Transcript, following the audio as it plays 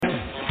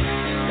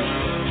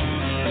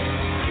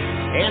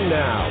And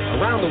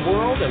now, around the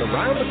world and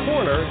around the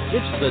corner,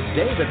 it's the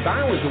David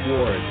Bowers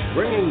Awards,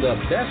 bringing the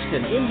best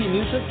in indie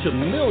music to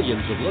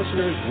millions of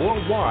listeners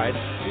worldwide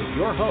with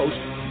your host,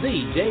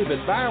 the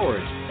David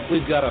Bowers.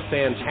 We've got a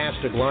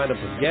fantastic lineup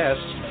of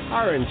guests,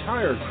 our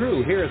entire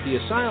crew here at the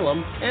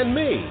Asylum, and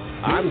me.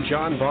 I'm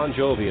John Bon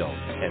Jovial.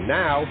 And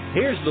now,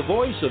 here's the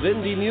voice of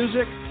indie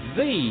music,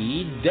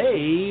 the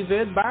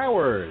David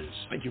Bowers.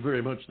 Thank you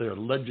very much there,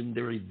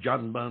 legendary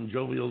John Bon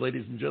Jovial.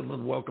 Ladies and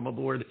gentlemen, welcome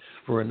aboard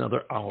for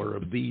another hour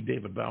of the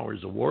David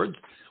Bowers Awards.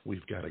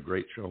 We've got a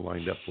great show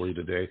lined up for you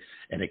today,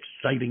 an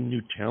exciting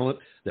new talent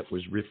that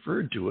was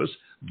referred to us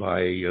by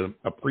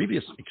a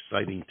previous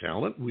exciting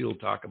talent. We'll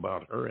talk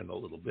about her in a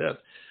little bit.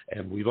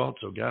 And we've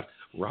also got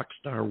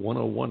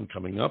Rockstar101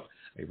 coming up,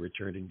 a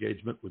return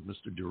engagement with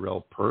Mr.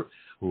 Durell Peart,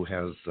 who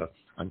has,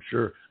 I'm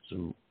sure,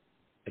 some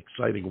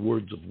exciting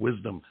words of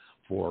wisdom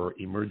for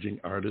emerging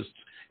artists,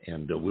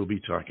 and we'll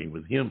be talking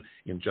with him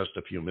in just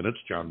a few minutes.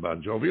 John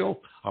Bon Jovial,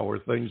 how are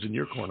things in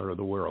your corner of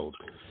the world?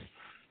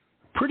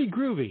 Pretty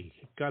groovy.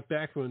 Got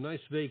back from a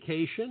nice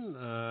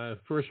vacation,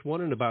 first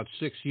one in about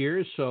 6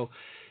 years. So,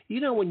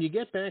 you know, when you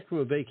get back from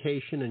a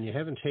vacation and you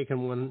haven't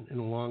taken one in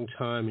a long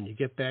time and you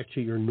get back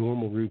to your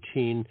normal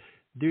routine,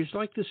 there's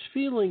like this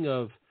feeling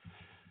of,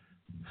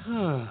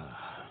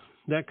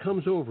 that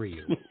comes over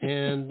you.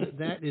 And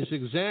that is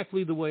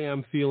exactly the way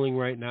I'm feeling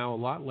right now. A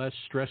lot less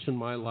stress in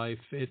my life.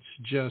 It's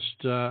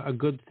just a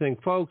good thing.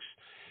 Folks,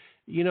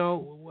 you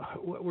know,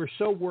 we're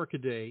so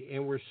workaday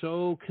and we're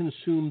so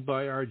consumed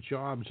by our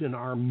jobs and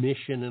our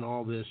mission and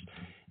all this.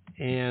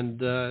 And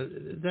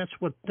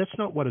that's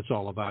not what it's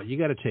all about. You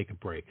got to take a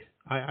break.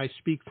 I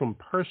speak from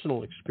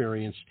personal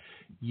experience.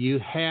 You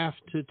have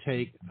to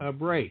take a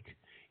break,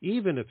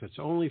 even if it's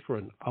only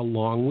for a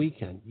long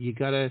weekend. You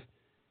got to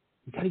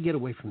get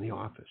away from the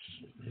office.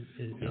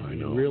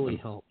 It really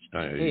helps.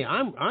 Hey,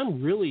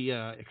 I'm really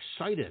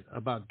excited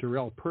about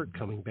Durell Peart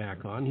coming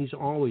back on. He's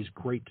always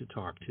great to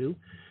talk to.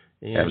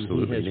 And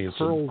absolutely, he has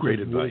pearls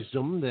great of advice.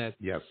 Wisdom that,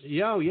 yes.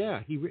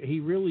 Yeah, he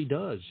really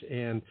does.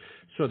 And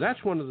so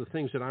that's one of the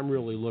things that I'm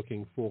really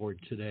looking forward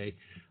today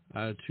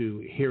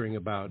to hearing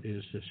about,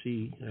 is to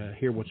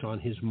hear what's on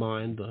his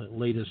mind, the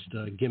latest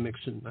gimmicks,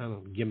 and I don't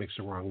know, gimmicks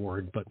the wrong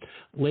word, but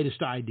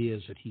latest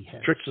ideas that he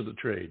has. Tricks of the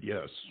trade,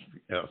 yes.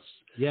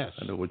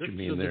 I know what you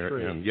mean there,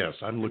 and yes,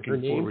 I'm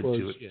looking forward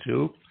to it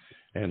too.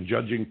 And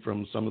judging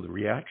from some of the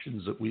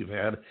reactions that we've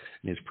had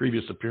in his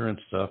previous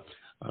appearance,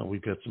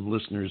 we've got some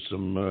listeners,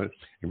 some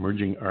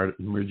emerging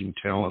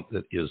talent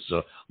that is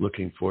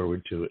looking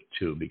forward to it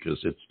too, because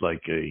it's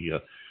like I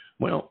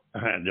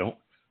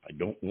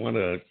don't want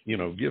to,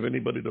 give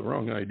anybody the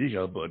wrong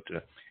idea, but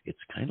it's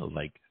kind of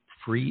like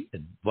free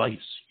advice.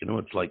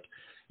 It's like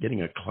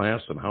getting a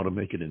class on how to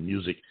make it in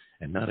music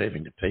and not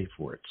having to pay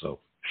for it. So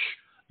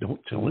don't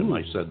tell him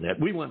I said that.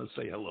 We want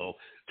to say hello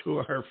to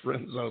our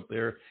friends out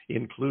there,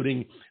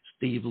 including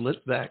Steve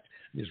Litvak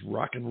and his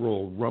Rock and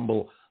Roll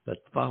Rumble that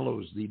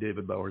follows the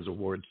David Bowers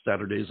Awards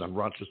Saturdays on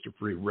Rochester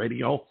Free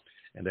Radio.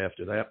 And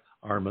after that,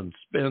 Armand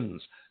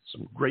Spins.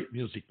 Some great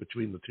music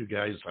between the two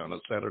guys on a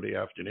Saturday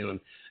afternoon,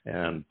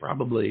 and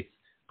probably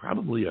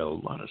a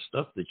lot of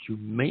stuff that you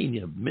may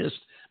have missed,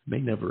 may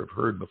never have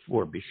heard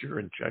before. Be sure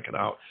and check it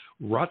out.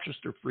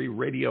 Rochester Free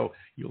Radio,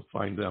 you'll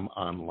find them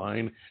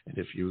online. And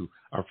if you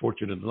are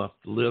fortunate enough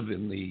to live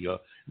in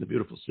the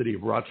beautiful city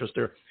of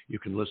Rochester, you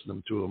can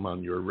listen to them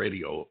on your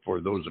radio, for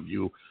those of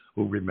you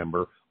who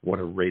remember what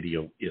a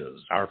radio is.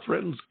 Our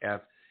friends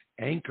at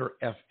Anchor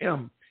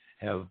FM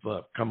have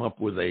come up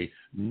with a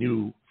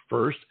new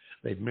first.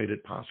 They've made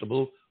it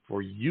possible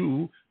for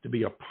you to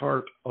be a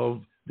part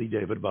of the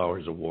David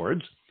Bowers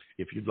Awards.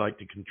 If you'd like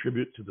to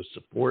contribute to the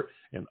support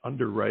and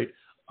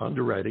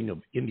underwriting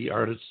of indie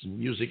artists and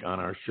music on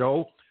our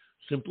show,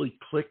 simply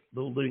click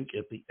the link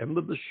at the end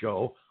of the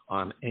show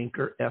on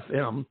Anchor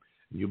FM, and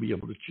you'll be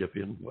able to chip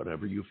in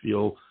whatever you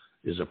feel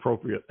is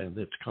appropriate and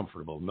that's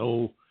comfortable.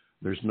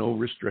 There's no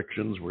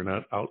restrictions. We're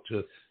not out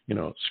to,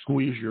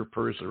 squeeze your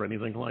purse or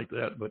anything like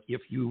that. But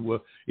if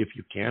you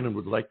can and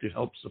would like to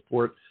help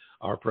support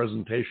our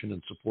presentation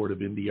in support of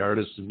indie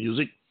artists and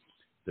music,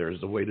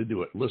 there's the way to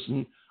do it.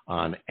 Listen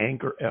on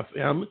Anchor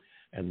FM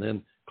and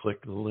then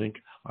click the link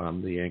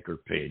on the Anchor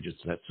page.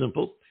 It's that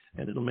simple,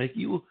 and it'll make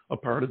you a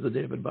part of the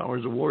David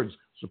Bowers Awards,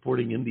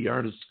 supporting indie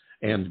artists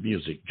and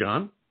music.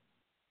 John?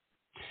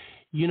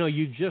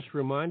 You just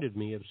reminded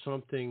me of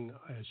something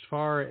as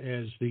far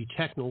as the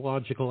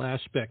technological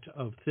aspect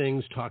of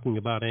things, talking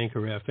about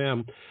Anchor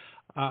FM.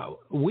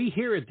 We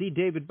here at the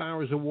David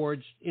Bowers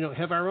Awards,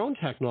 have our own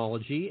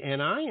technology,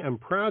 and I am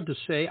proud to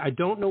say I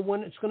don't know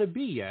when it's going to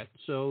be yet.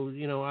 So,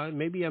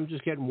 maybe I'm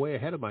just getting way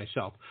ahead of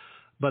myself.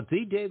 But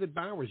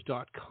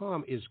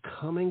TheDavidBowers.com is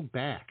coming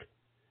back,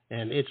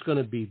 and it's going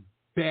to be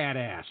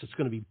badass. It's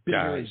going to be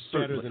bigger and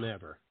better than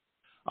ever.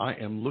 I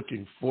am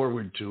looking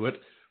forward to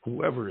it.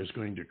 Whoever is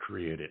going to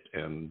create it,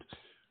 and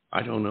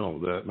I don't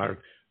know,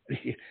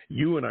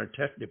 you and our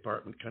tech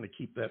department kind of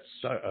keep that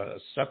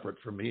separate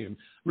from me, and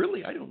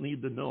really I don't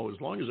need to know. As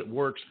long as it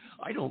works,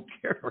 I don't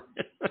care.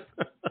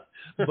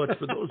 But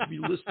for those of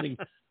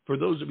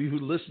you who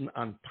listen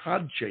on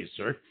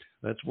Podchaser,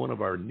 that's one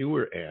of our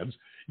newer ads,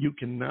 you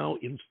can now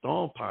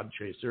install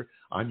Podchaser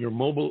on your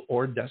mobile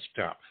or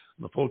desktop.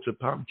 The folks at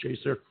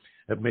Podchaser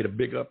have made a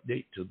big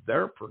update to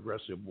their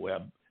progressive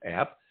web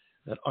app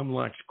that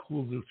unlocks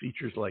cool new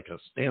features like a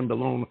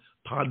standalone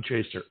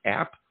Podchaser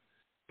app,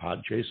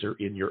 Podchaser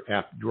in your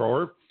app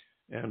drawer,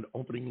 and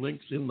opening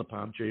links in the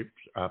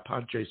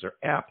Podchaser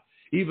app,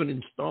 even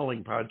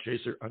installing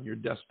Podchaser on your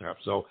desktop.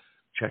 So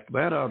check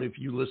that out. If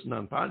you listen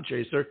on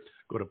Podchaser,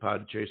 go to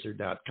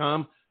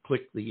podchaser.com,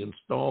 click the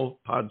install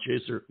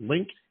Podchaser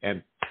link,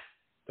 and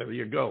there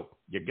you go.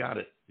 You got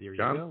it. There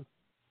John? you go.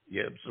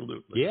 Yeah,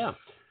 absolutely. Yeah,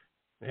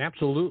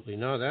 absolutely.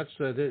 No, that's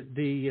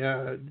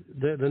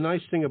the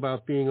nice thing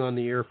about being on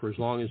the air for as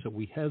long as that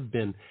we have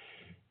been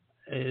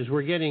is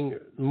we're getting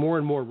more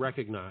and more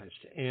recognized,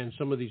 and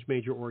some of these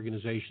major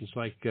organizations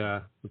like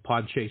the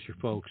Podchaser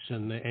folks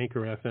and the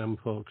Anchor FM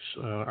folks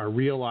are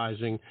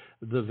realizing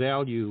the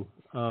value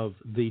of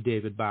the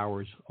David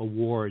Bowers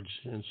Awards,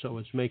 and so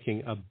it's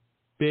making a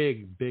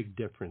big, big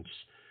difference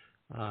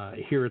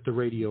here at the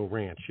Radio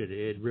Ranch.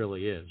 It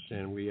really is,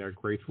 and we are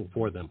grateful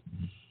for them.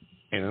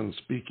 And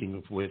speaking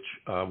of which,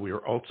 we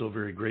are also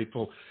very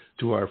grateful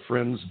to our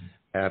friends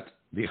at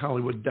the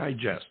Hollywood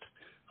Digest,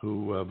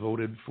 who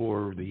voted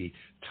for the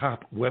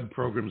top web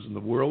programs in the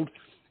world,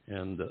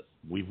 and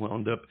we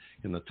wound up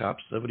in the top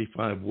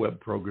 75 web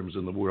programs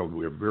in the world.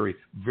 We're very,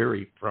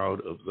 very proud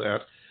of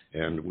that,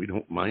 and we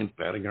don't mind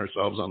patting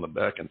ourselves on the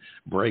back and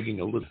bragging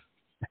a little.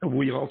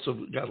 We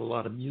also got a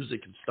lot of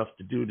music and stuff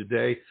to do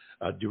today.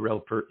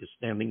 Durell Peart is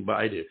standing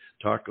by to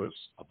talk to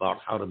us about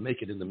how to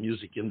make it in the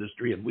music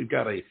industry, and we've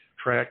got a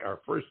track, our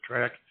first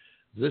track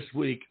this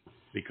week,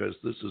 because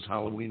this is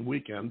Halloween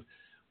weekend.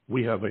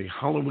 We have a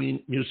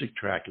Halloween music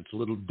track. It's a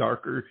little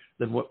darker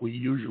than what we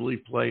usually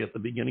play at the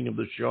beginning of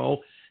the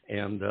show,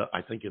 and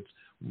I think it's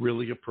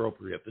really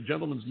appropriate. The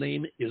gentleman's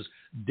name is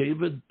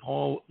David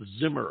Paul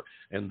Zimmer,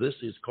 and this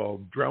is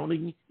called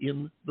Drowning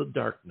in the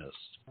Darkness.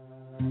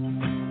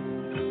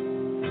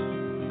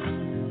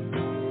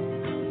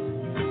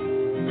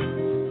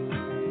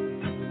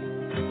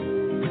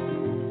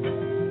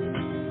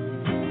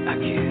 I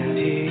can't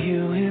hear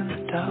you in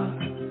the dark.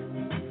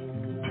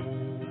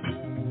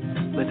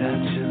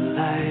 Without your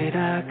light,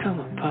 I come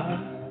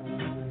apart.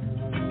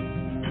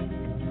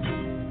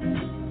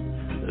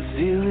 The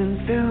ceiling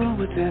filled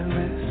with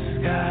endless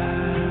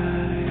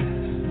skies.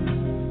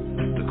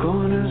 The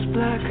corner's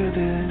blacker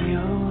than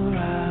your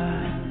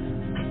eyes.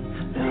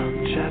 Now I'm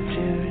trapped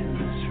here in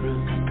this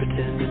room.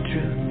 Pretend the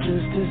truth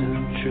just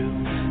isn't true.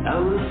 I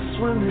was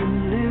swimming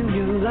in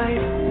your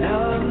light. Now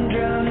I'm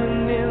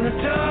drowning in the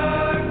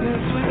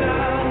darkness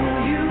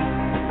without you.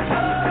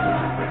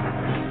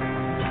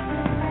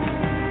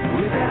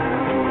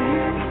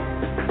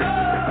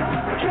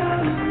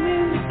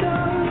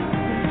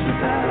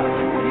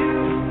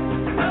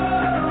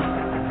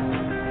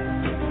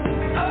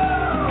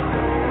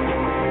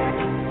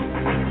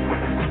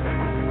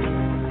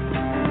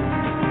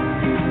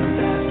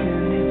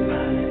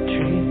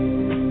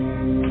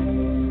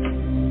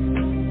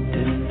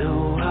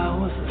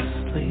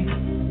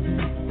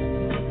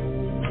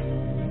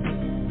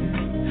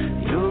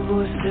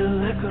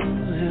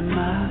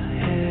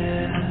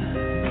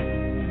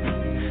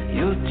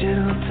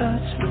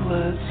 Touch the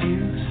words you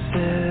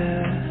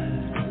said.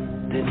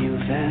 Then you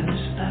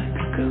vanished like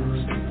a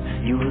ghost.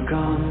 You were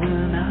gone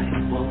when I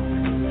awoke.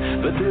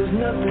 But there's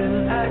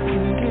nothing I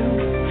can do,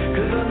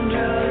 'cause I'm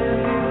drowning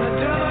in the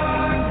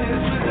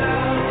darkness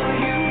without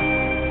you.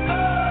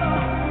 Oh,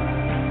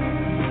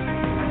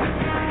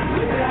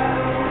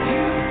 without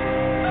you.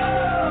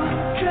 Oh,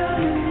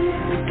 drowning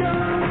in the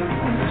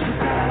darkness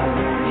without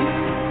you.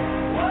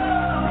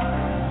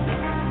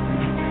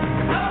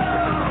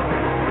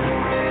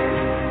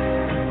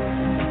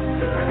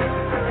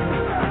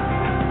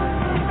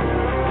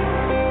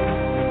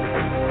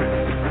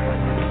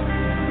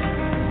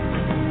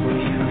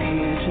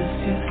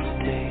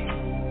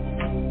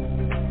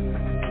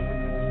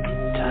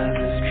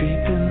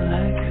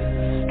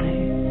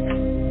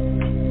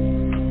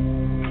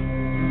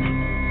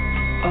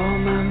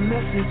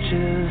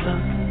 Messages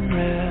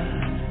unread.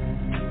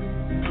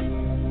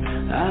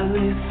 I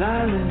lay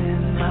silent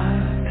in my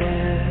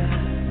bed,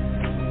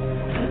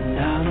 and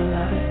now the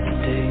light of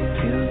day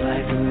feels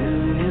like a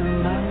million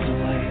miles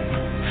away.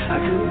 I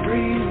could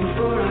breathe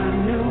before I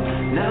knew.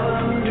 Now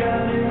I'm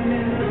drowning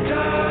in the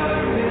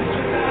darkness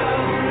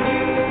without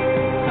you.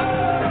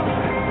 Oh,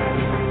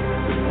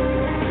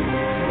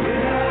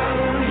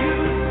 without you.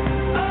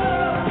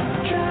 Oh,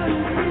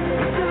 drowning in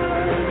the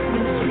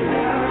darkness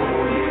without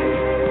you.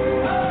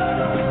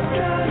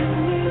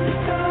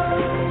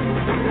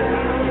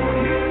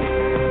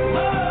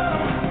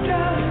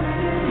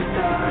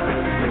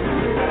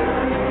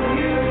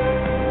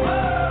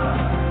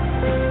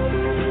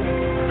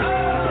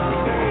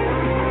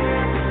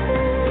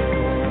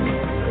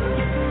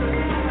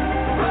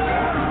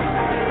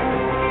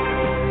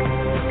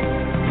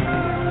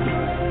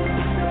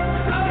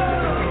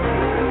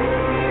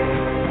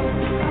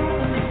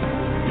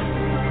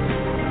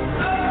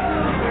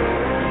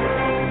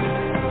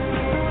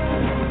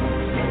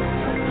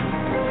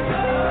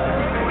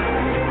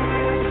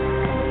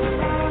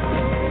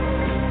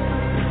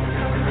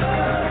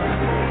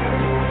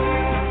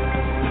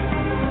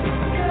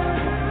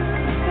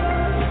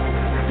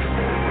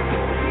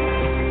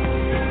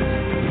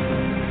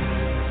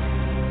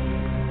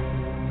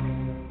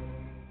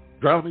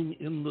 Drowning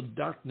in the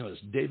Darkness,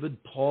 David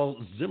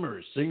Paul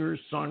Zimmer, singer,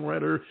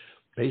 songwriter,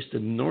 based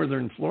in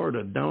northern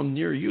Florida, down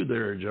near you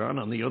there, John,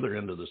 on the other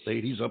end of the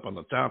state. He's up on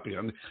the top end,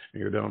 and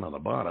you're down on the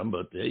bottom,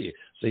 but hey,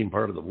 same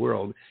part of the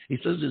world. He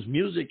says his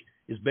music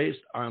is based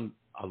on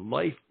a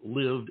life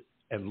lived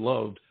and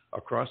loved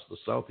across the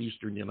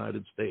southeastern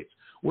United States.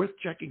 Worth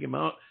checking him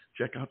out.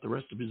 Check out the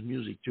rest of his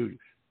music, too.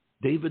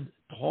 David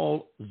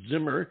Paul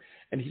Zimmer,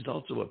 and he's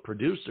also a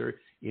producer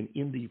in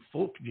indie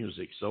folk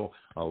music. So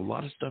a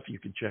lot of stuff you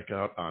can check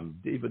out on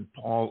David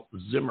Paul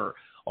Zimmer.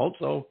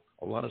 Also,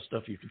 a lot of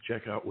stuff you can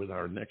check out with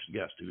our next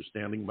guest who's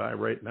standing by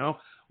right now.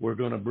 We're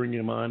going to bring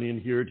him on in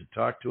here to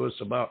talk to us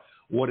about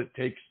what it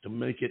takes to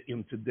make it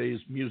in today's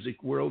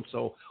music world.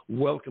 So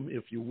welcome,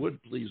 if you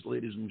would, please,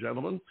 ladies and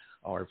gentlemen,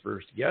 our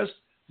first guest,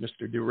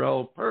 Mr.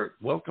 Durell Peart.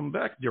 Welcome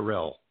back,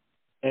 Durell.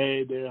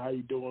 Hey there, how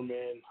you doing,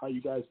 man? How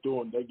you guys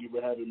doing? Thank you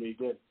for having me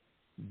again.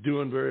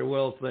 Doing very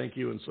well, thank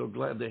you, and so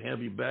glad to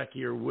have you back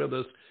here with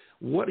us.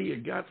 What do you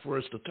got for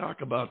us to talk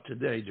about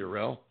today,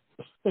 Durell?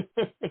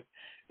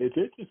 It's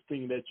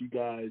interesting that you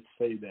guys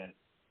say that,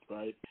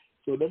 right?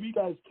 So let me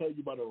guys tell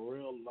you about a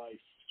real life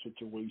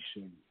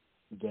situation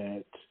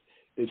that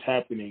is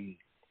happening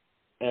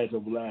as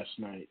of last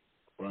night,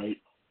 right?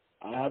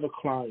 I have a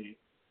client,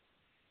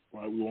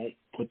 right?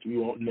 We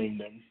won't name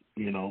them,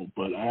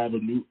 but I have a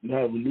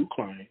new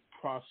client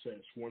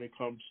process when it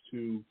comes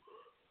to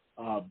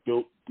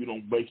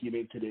breaking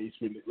into today's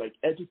business. Like,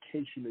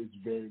 education is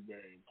very,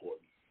 very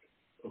important.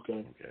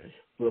 Okay.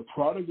 The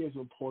product is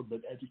important,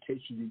 but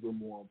education is even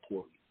more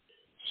important.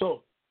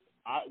 So,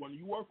 when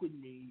you work with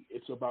me,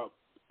 it's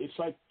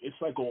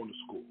like going to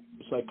school.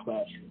 It's like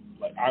classroom.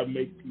 Like, I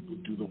make people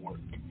do the work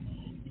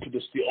because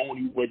it's the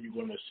only way you're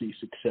going to see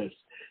success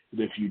is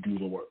if you do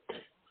the work.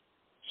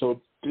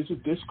 So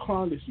this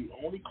client is the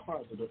only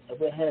client that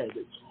I've ever had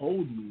that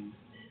told me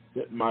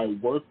that my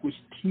work was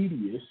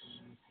tedious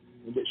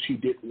and that she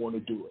didn't want to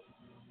do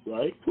it,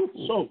 right?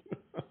 So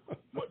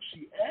what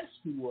she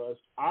asked me was,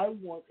 I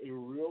want a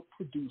real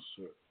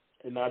producer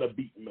and not a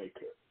beat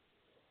maker.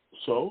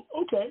 So,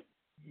 okay,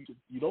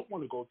 you don't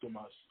want to go through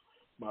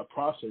my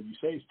process. You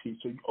say it's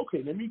tedious. So,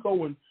 okay, let me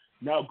go into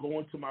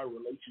my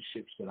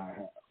relationships that I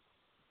have.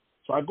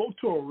 So I go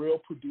to a real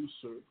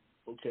producer,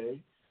 okay,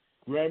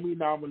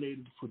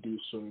 Grammy-nominated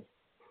producer,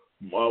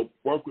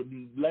 work with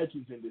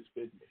legends in this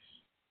business.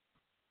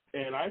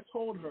 And I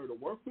told her to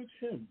work with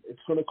him, it's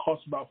going to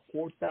cost about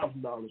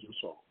 $4,000 or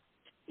so.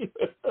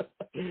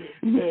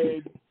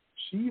 And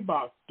she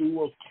about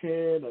threw a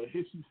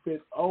hissy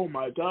fit. Oh,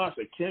 my gosh,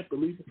 I can't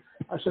believe it.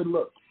 I said,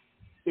 look,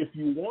 if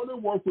you want to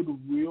work with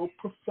real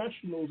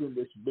professionals in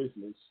this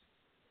business,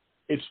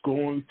 it's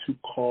going to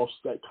cost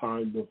that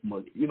kind of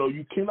money.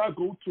 You cannot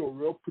go to a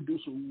real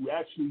producer who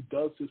actually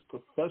does this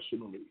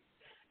professionally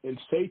and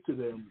say to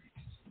them,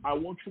 I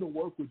want you to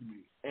work with me,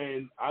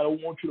 and I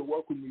don't want you to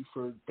work with me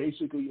for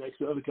basically next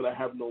to other because I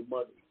have no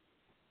money.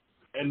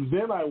 And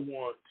then I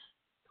want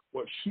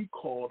what she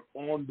called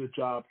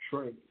on-the-job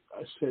training.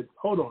 I said,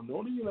 hold on, the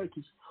only thing like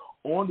is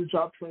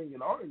on-the-job training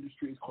in our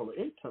industry is called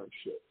an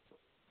internship.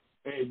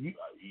 And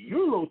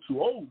you're a little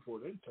too old for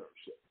an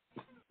internship.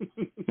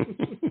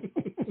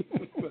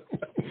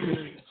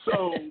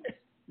 So,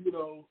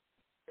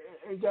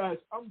 and guys,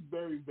 I'm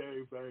very,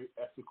 very, very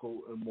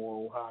ethical and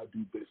moral how I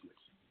do business,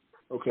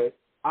 okay?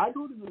 I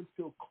don't even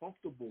feel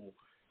comfortable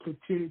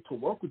continuing to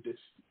work with this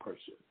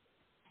person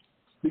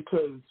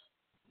because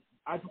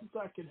I don't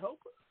think I can help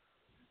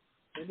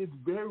her. And it's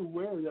very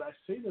rare that I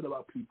say that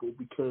about people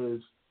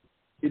because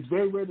it's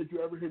very rare that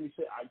you ever hear me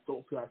say, I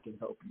don't think I can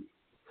help you.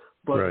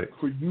 But right.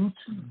 for you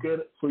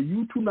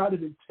to not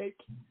even take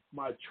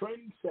my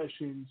training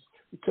sessions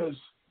because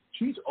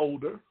she's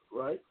older,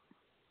 right?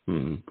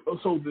 Mm-hmm.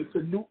 So it's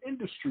a new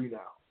industry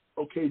now.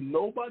 Okay,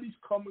 nobody's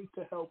coming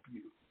to help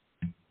you.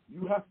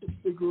 You have to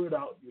figure it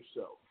out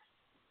yourself.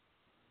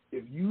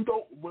 If you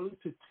don't willing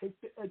to take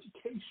the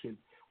education,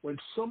 when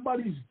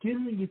somebody's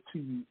giving it to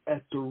you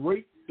at the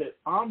rate that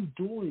I'm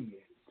doing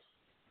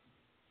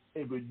it,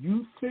 and when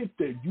you think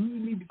that you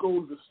need to go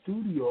to the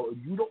studio and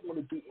you don't want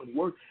to do any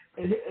work,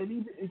 and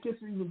even, it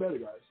gets even better,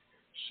 guys.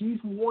 She's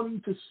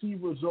wanting to see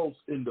results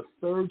in the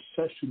third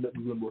session that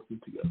we've been working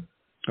together.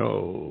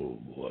 Oh,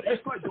 boy.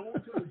 It's like going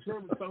to the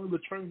gym and telling the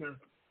trainer,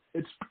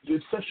 it's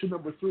session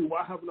number 3.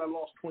 Why haven't I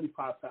lost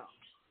 25 pounds?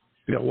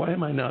 Yeah, why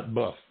am I not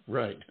buff?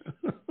 Right.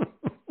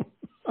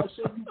 I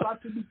said, you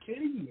got to be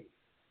kidding me.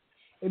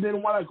 And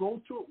then when I go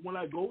to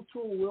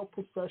a real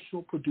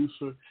professional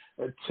producer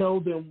and tell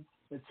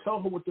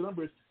her what the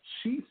number is,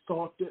 she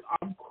thought that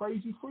I'm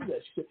crazy for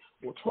that. She said,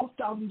 well,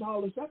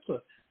 $12,000,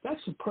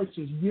 that's a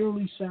person's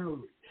yearly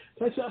salary.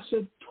 I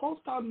said,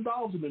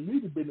 $12,000 in the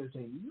music business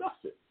ain't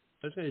nothing.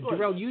 Okay,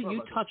 Durell, you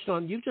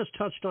just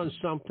touched on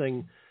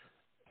something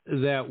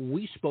that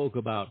we spoke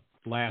about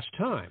last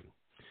time.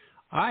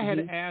 I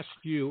had asked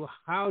you,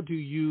 how do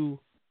you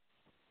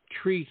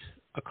treat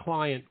a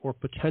client or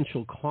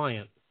potential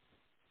client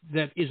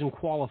that isn't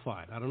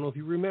qualified? I don't know if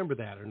you remember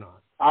that or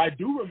not. I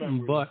do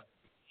remember. But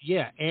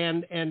yeah,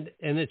 and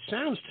it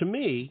sounds to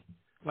me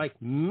like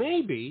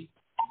maybe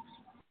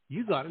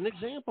You got an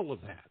example of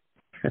that.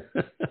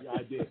 Yeah,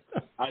 I did.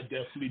 I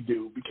definitely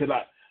do, because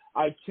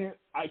I can't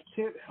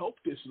help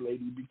this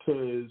lady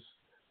because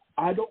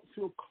I don't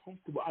feel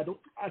comfortable.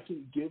 I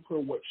can give her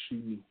what she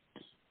needs.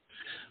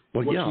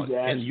 Well, yeah,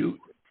 and you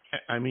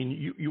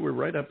were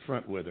right up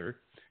front with her.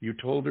 You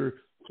told her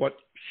what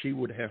she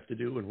would have to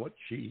do and what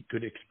she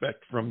could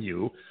expect from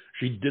you.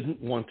 She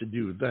didn't want to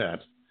do that.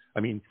 I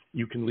mean,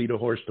 you can lead a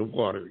horse to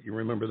water. You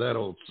remember that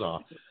old saw.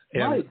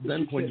 And right.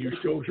 then when you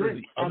showed her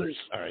the other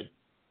side,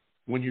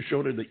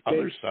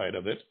 other side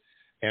of it,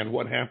 and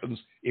what happens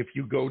if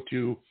you go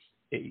to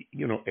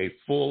a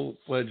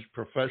full-fledged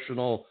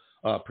professional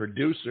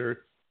producer,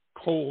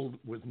 cold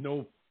with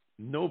no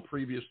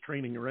previous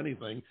training or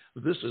anything,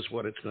 this is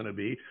what it's going to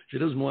be. She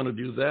doesn't want to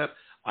do that.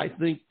 I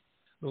think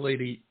the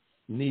lady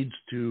needs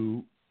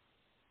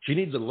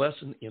a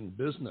lesson in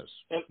business,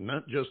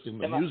 not just in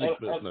the music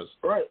business.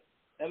 Right.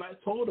 And I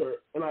told her,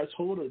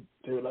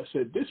 David, I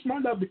said, this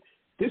might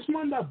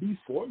not be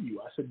for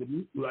you. I said,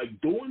 like,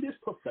 doing this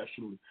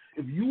professionally,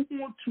 if you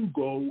want to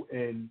go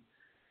and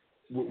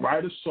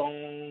write a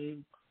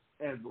song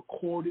and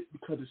record it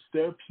because it's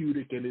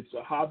therapeutic and it's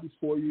a hobby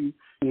for you,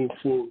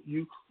 for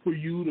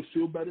you to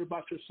feel better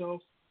about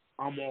yourself,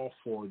 I'm all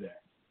for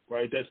that.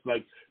 Right? That's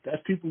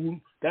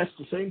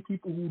the same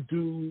people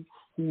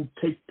who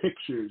take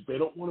pictures. They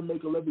don't want to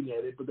make a living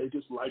at it, but they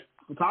just like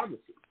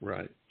photography.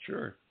 Right.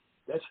 Sure.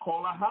 That's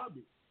called a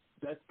hobby.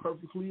 That's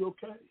perfectly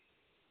okay.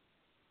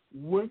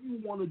 When you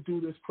want to do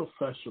this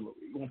professionally,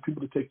 you want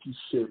people to take you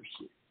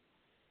seriously.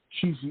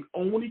 She's the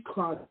only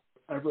client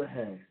I've ever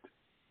had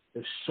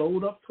that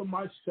showed up to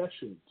my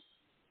sessions.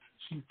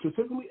 She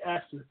specifically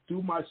asked to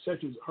do my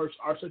sessions,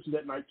 our sessions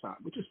at nighttime,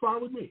 which is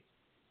fine with me.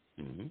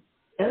 Mm-hmm.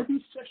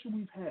 Every session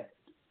we've had,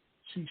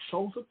 she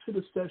shows up to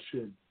the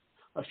session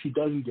like she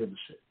doesn't give a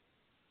shit.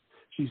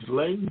 She's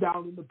laying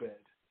down in the bed.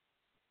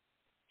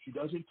 She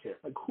doesn't care.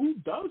 Like, who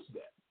does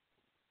that?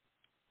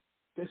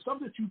 There's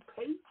something that you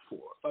paid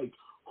for. Like,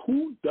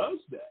 who does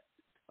that?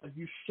 Like,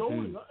 you're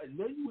showing up, and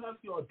then you have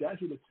the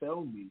audacity to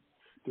tell me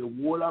that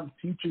what I'm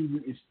teaching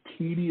you is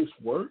tedious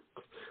work.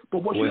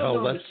 But what you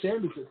don't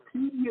understand is that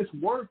tedious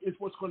work is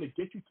what's going to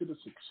get you to the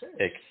success.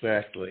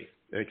 Exactly.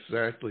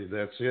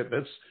 That's it.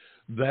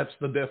 That's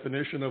the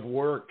definition of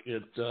work.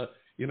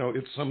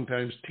 It's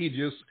sometimes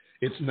tedious.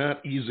 It's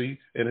not easy,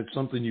 and it's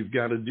something you've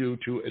got to do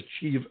to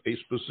achieve a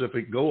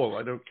specific goal.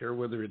 I don't care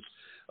whether it's,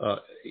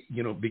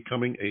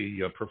 becoming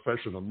a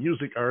professional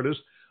music artist,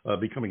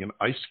 becoming an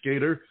ice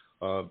skater,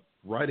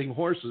 riding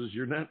horses.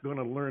 You're not going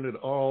to learn it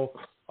all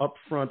up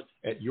front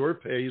at your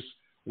pace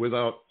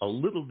without a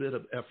little bit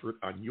of effort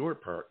on your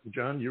part.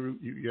 John,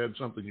 you had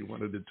something you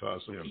wanted to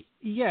toss in.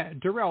 Yeah,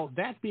 Durell,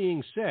 that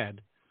being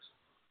said,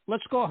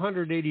 let's go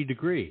 180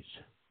 degrees.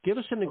 Give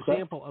us an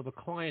example of a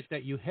client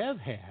that you have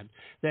had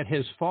that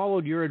has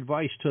followed your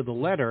advice to the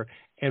letter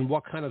and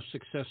what kind of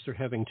success they're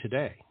having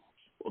today.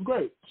 Well,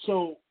 great.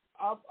 So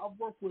I've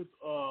worked with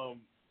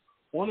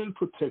one in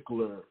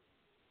particular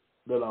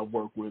that I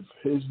work with.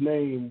 His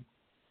name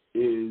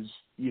is,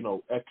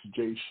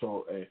 XJ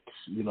Shaw X,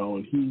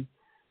 and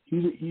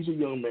he's a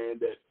young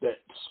man that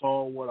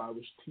saw what I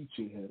was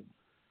teaching him.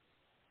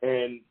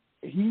 And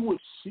he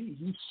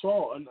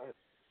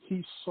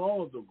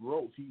saw the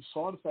growth. He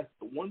saw the fact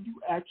that when you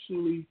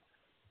actually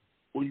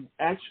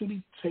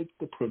take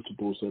the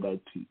principles that I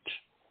teach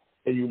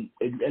and you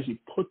actually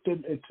put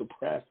them into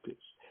practice,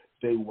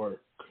 they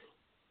work.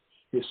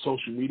 His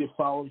social media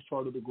following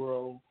started to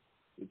grow.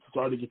 It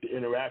started to get the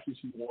interactions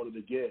he wanted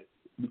to get.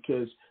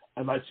 Because,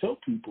 as I tell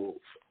people,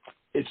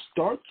 it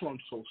starts on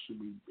social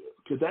media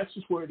because that's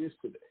just where it is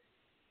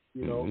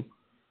today.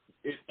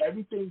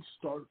 Everything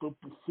starts, but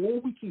before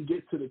we can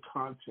get to the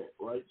content,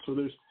 right? So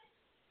there's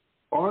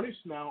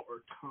artists now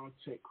are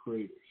content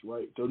creators,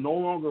 right? They're no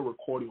longer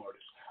recording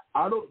artists.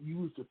 I don't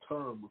use the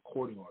term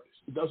recording artist.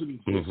 It doesn't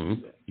exist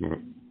today.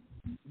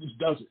 It just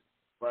doesn't,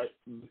 right?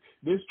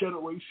 This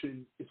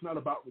generation, it's not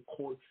about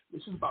recording.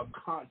 This is about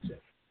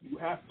content. You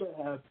have to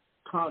have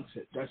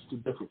content. That's the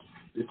difference.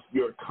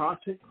 You're a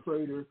content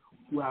creator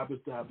who happens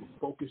to have a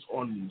focus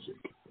on music.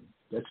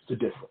 That's the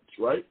difference,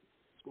 right?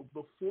 But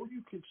before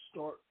you can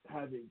start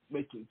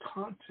making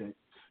content,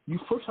 you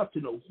first have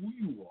to know who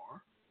you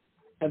are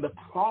and the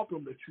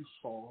problem that you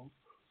solve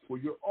for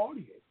your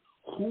audience.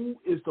 Who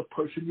is the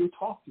person you're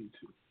talking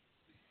to?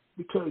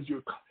 Because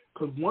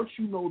once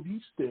you know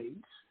these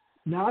things,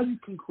 now you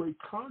can create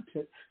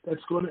content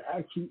that's going to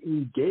actually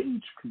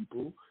engage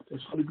people,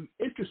 that's going to be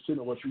interested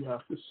in what you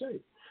have to say.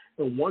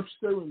 And once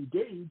they're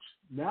engaged,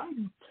 now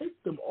you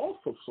take them off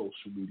of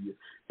social media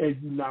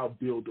and you now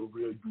build a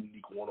real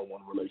unique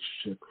one-on-one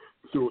relationship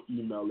through an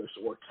email list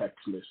or text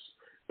list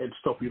and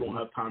stuff you don't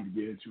have time to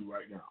get into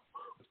right now.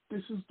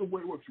 This is the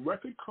way it works.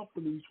 Record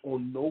companies are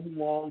no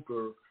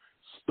longer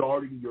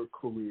starting your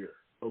career,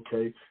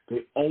 okay?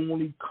 They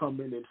only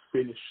come in and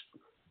finish.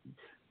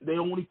 They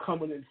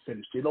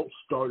don't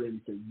start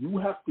anything. You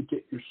have to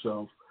get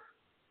yourself,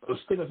 the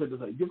thing I said is you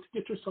have to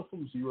get yourself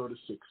from 0 to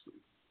 60.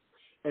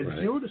 And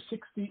 0 to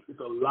 60 is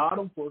a lot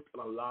of work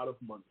and a lot of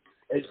money.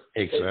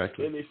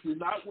 Exactly. And if you're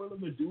not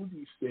willing to do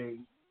these things,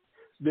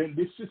 then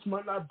this just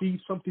might not be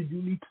something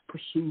you need to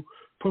pursue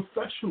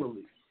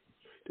professionally.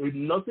 There's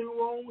nothing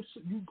wrong with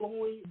you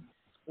going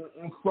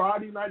on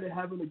Friday night and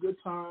having a good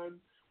time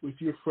with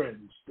your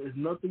friends. There's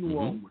nothing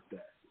wrong with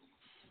that.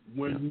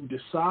 When you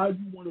decide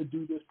you want to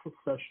do this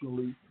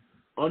professionally,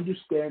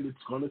 understand it's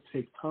going to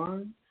take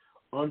time.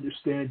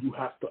 Understand you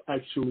have to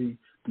actually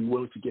be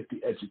willing to get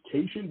the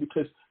education,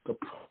 because the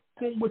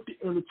problem with the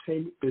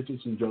entertainment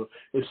business in general,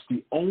 it's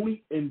the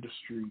only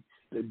industry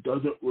that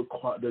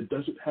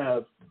doesn't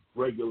have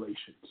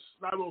regulations.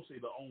 I won't say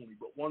the only,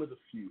 but one of the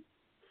few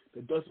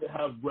that doesn't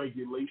have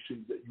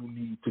regulations that you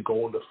need to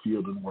go in the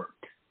field and work.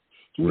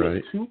 So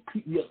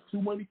we have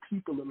too many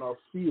people in our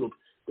field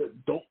that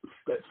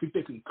think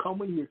they can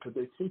come in here because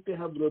they think they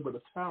have a little bit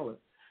of talent.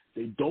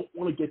 They don't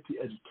want to get the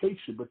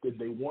education, but then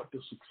they want the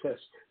success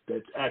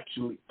that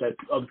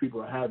other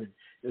people are having.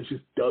 It's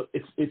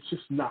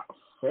just not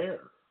fair.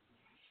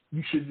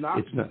 You should not.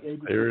 It's not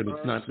fair, and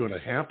it's not going to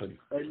happen.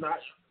 It's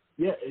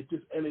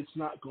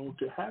not going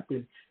to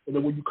happen. And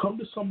then when you come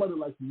to somebody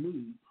like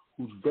me,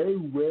 who's very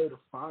rare to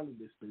find in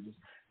this business,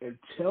 and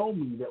tell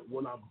me that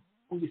what I'm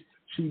doing,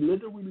 she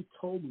literally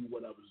told me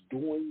what I was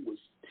doing was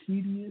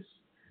tedious,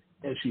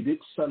 and she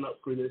didn't sign up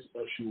for this,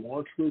 and she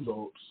wants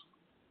results,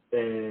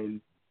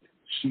 and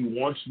she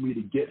wants me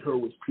to get her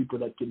with people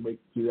that can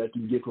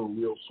give her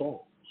real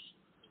songs.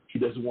 She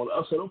doesn't want.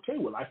 I said, okay,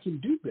 well, I can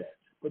do that,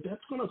 but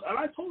and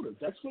I told her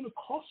that's gonna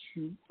cost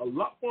you a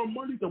lot more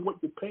money than what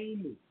you're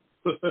paying me.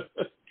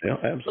 Yeah,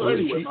 absolutely. So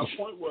anyway, my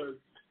point was,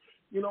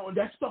 and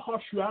that's the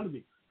harsh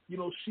reality.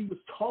 She was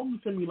talking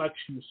to me like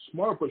she was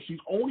smart, but she's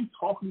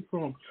talking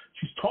from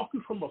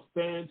a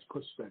fan's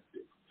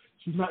perspective.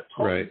 She's not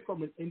talking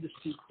from an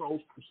industry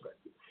pro's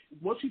perspective.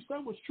 What she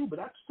said was true, but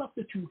that's stuff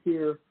that you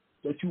hear,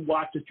 that you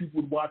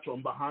would watch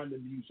on Behind the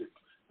Music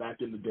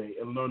back in the day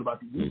and learn about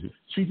the music.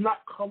 She's not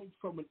coming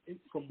from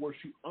where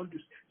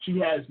she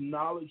has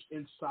knowledge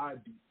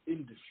inside the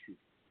industry,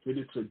 and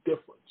it's a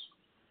difference.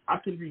 I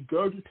can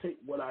regurgitate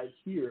what I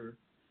hear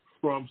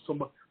from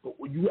somebody, but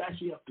when you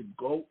actually have to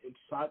go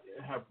inside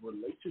and have a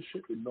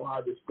relationship and know how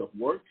this stuff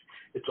works,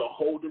 it's a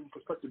whole different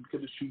perspective,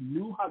 because if she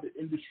knew how the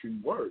industry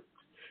worked,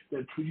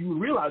 then you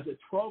realize that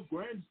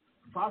 $12,000,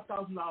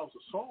 $5,000 a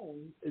song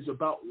is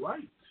about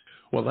right.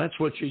 Well, that's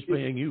what she's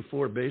paying you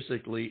for,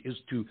 basically, is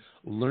to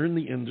learn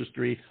the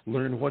industry,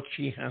 learn what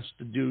she has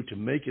to do to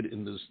make it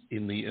in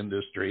the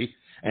industry,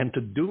 and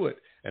to do it.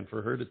 And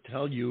for her to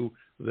tell you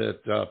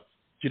that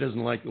she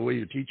doesn't like the way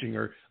you're teaching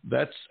her,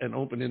 that's an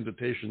open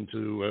invitation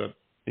to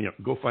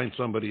go find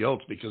somebody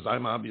else, because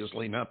I'm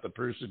obviously not the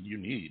person you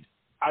need.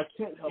 I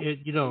can't help it.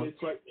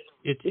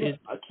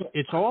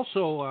 It's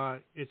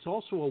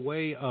also a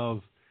way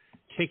of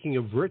taking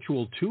a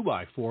virtual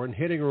 2x4 and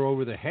hitting her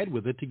over the head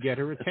with it to get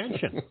her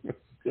attention.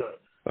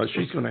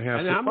 She's going to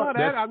have. And I'm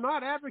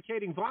not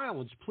advocating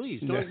violence,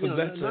 please.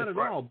 Not at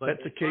all. But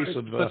that's a case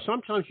of. But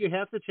sometimes you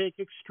have to take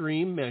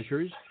extreme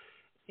measures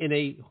in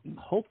a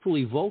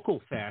hopefully vocal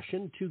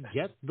fashion to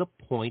get the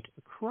point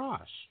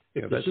across.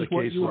 If this is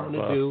what you want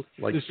to do,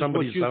 like this is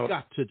what you've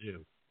got to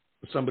do.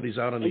 Somebody's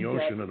out on the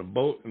ocean in a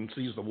boat and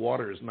sees the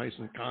water is nice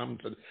and calm. And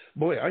said,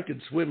 boy, I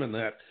could swim in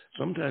that.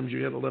 Sometimes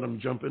you have to let them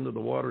jump into the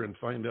water and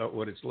find out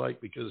what it's like,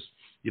 because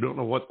you don't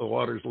know what the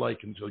water's like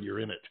until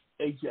you're in it.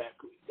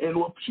 Exactly. And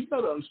what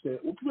people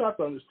have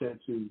to understand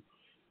too,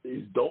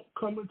 is don't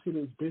come into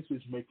this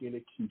business making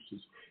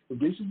excuses. If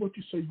this is what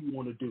you say you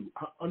want to do,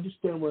 I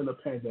understand we're in a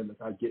pandemic.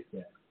 I get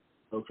that.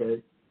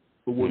 Okay?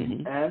 But when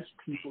you ask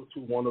people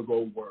to want to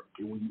go work,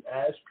 and when you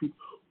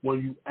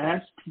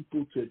ask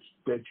people that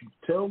you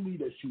tell me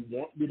that you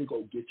want me to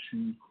go get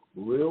you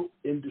real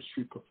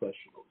industry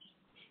professionals,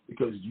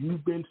 because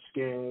you've been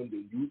scammed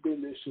and you've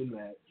been this and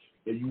that,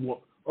 and you want,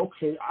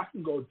 okay, I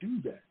can go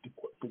do that.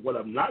 But what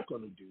I'm not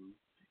going to do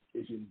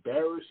is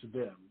embarrass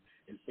them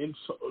and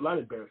insult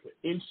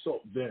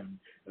them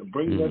and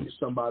bring them to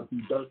somebody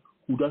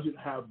who doesn't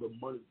have the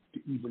money to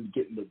even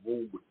get in the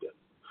room with them.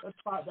 That's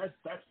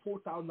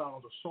 $4,000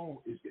 a song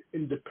is an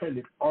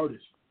independent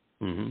artist.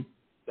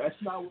 That's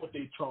not what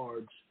they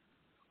charge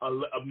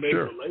a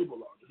major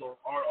label artist or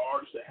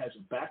artist that has a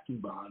backing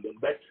behind them.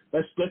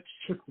 Let's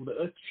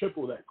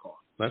triple that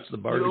cost. That's the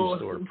bargain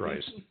store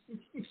price.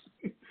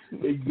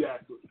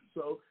 Exactly.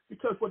 So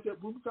because we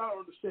got to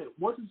understand,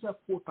 what does that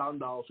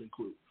 $4,000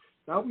 include?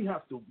 Now we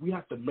have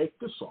to make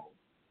the song,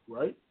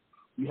 right?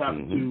 We have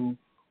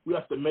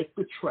to make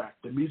the track,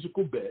 the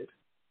musical bed,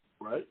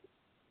 right?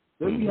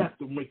 Then we have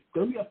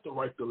to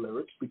write the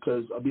lyrics,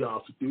 because I'll be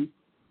honest with you,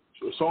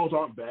 the songs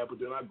aren't bad, but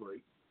they're not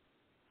great.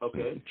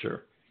 Okay?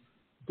 Sure.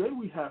 Then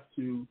we have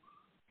to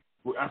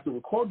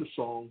record the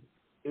song.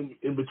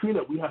 In between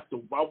that,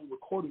 while we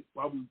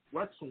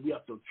write the song, we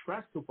have to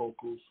track the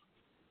vocals,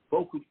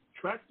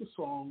 track the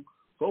song,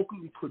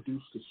 vocally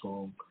produce the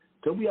song.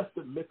 Then we have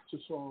to mix the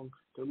song.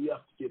 Then we have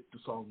to get the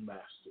song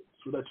mastered.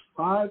 So that's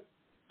 5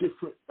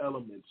 different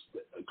elements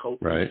that go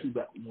into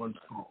that one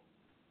song.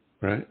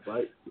 Right.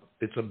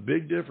 It's a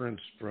big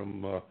difference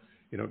from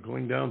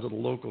going down to the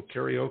local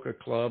karaoke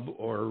club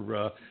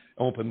or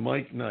open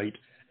mic night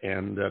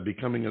and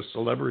becoming a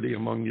celebrity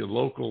among your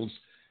locals,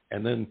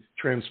 and then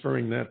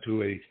transferring that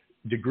to a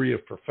degree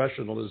of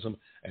professionalism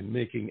and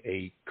making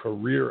a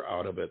career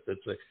out of it.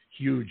 That's a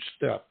huge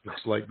step.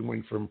 It's like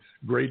going from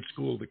grade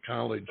school to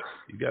college.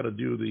 You got to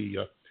do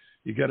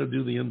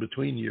the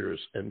in-between years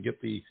and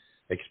get the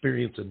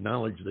experience and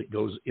knowledge that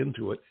goes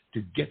into it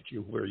to get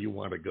you where you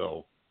want to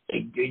go.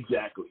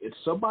 Exactly. It's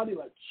somebody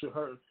like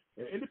her,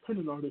 an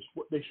independent artist.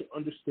 What they should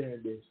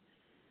understand is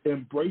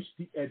embrace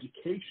the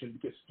education,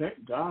 because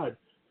thank God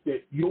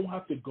that you don't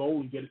have to go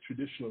and get a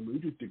traditional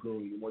music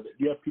degree anymore. That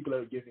you have people that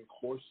are giving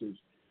courses,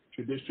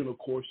 traditional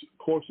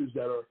courses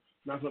that are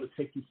not going to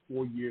take you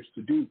 4 years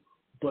to do,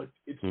 but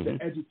it's the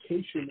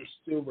education is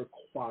still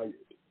required.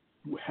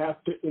 You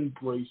have to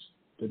embrace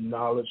the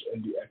knowledge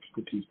and the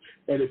expertise.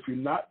 And if you're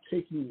not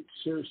taking it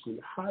seriously,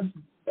 how do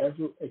you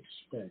ever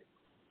expect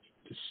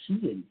to see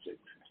anything?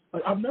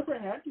 Like, I've never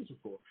had this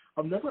before.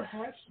 I've never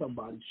had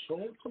somebody show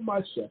up to my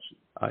session.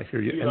 I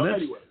hear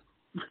you.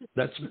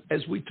 That's, as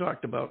we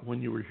talked about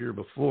when you were here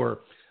before,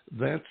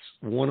 that's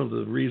one of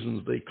the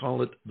reasons they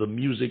call it the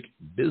music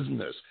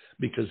business,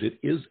 because it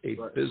is a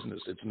business.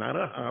 It's not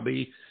a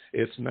hobby.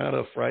 It's not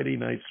a Friday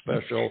night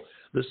special.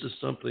 This is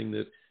something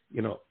that,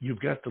 you've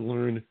got to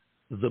learn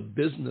the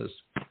business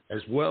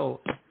as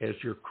well as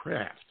your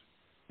craft.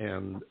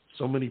 And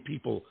so many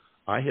people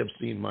I have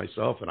seen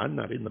myself, and I'm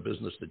not in the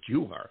business that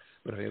you are,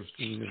 but I have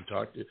seen and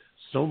talked to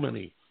so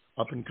many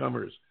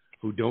up-and-comers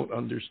who don't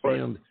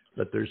understand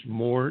that there's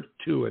more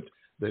to it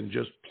than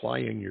just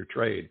plying your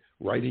trade,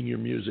 writing your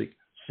music,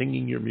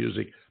 singing your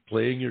music,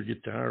 playing your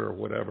guitar or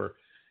whatever.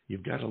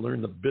 You've got to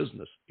learn the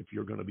business if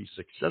you're going to be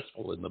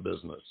successful in the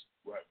business.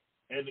 Right.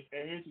 And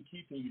here's the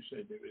key thing you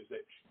said there is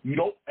that you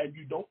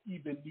don't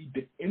even need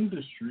the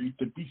industry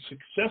to be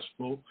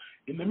successful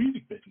in the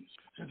music business.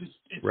 So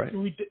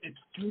it's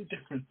two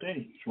different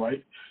things,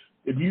 right?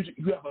 The music,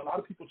 you have a lot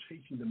of people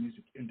chasing the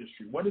music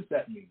industry. What does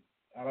that mean?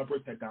 I'll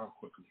break that down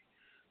quickly.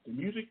 The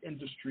music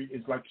industry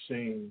is like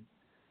saying,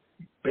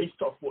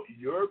 based off what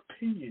your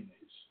opinion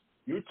is,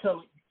 you're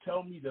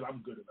tell me that I'm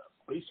good enough.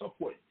 Based off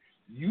what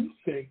you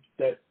think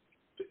that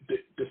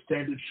the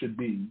standard should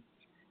be,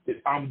 that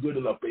I'm good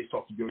enough based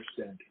off of your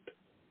standard.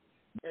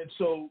 And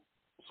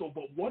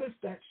but what if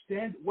that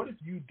standard? What if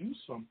you do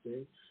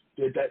something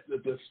that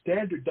the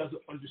standard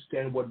doesn't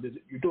understand what it is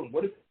that you're doing?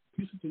 What if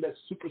you do something that's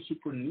super,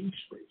 super niche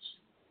based?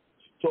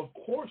 So of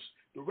course,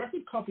 the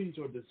record companies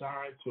are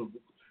designed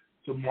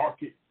to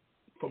market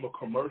from a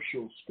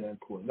commercial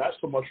standpoint, not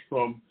so much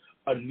from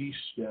a niche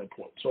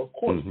standpoint. So of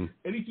course,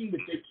 anything that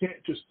they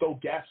can't just throw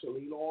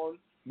gasoline on,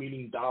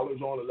 meaning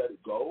dollars on and let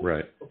it go,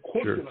 of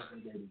course they're not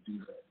going to be able to do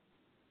that,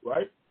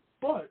 right?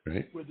 But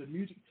with the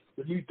music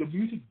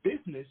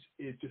business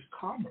is just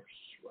commerce,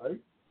 right?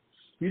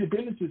 Music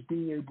business is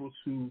being able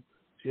to,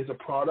 here's a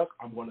product,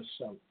 I'm going to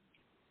sell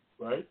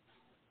it, right?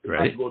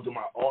 I can go to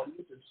my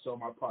audience and sell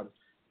my product.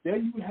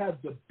 Then you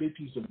have the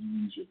business of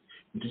music,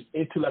 which is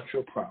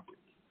intellectual property,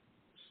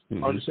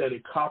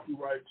 understanding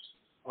copyrights,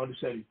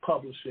 understanding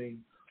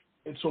publishing.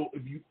 And so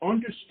if you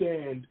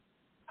understand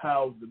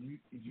the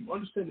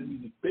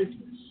music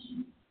business,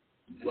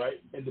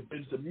 right, and the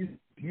business of music,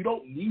 you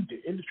don't need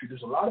the industry.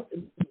 There's a lot of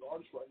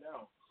artists right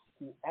now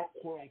who aren't,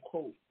 quote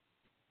unquote,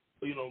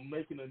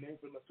 making a name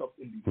for themselves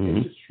in the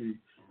industry,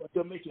 but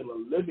they're making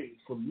a living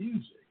from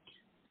music.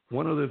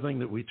 One other thing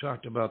that we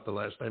talked about the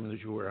last time that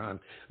you were on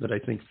that I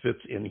think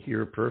fits in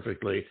here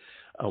perfectly,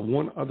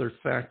 one other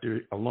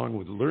factor, along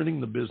with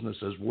learning the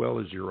business as well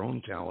as your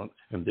own talent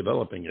and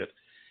developing it,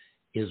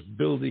 is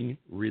building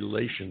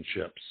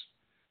relationships.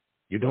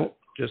 You don't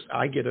just,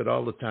 I get it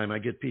all the time. I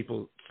get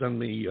people send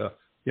me,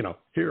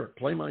 here,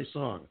 play my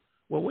song.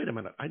 Well, wait a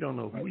minute. I don't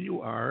know who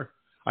you are.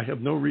 I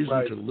have no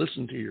reason to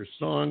listen to your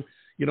song.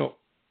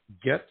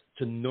 Get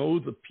to know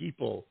the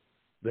people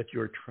that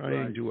you're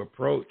trying to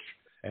approach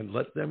and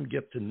let them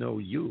get to know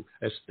you.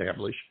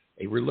 Establish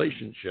a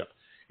relationship.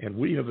 And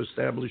we have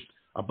established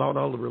about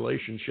all the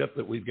relationship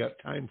that we've got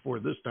time for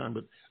this time.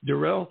 But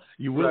Durell,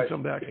 you will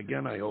come back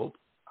again, I hope.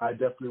 I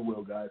definitely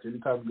will, guys.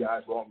 Anytime you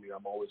guys want me,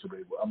 I'm always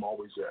available. I'm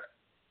always there.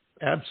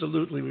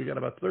 Absolutely. We've got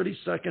about 30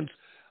 seconds.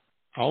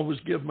 I always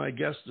give my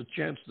guests a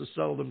chance to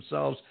sell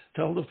themselves.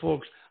 Tell the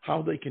folks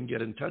how they can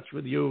get in touch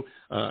with you,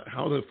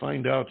 how to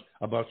find out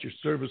about your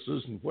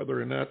services and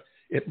whether or not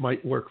it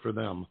might work for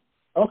them.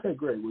 Okay,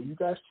 great. Well, you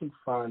guys can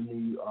find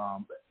me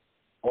on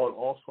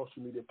all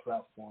social media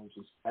platforms.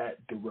 It's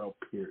at Durell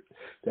Peart.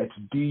 That's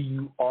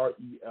DurellPeart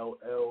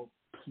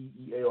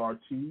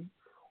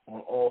on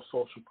all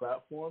social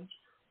platforms.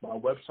 My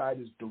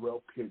website is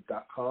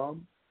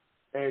DurellPeart.com.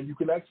 And you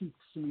can actually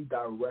see me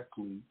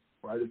directly,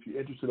 right? If you're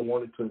interested in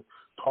wanting to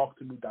talk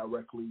to me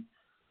directly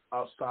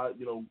outside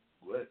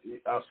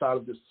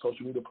of this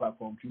social media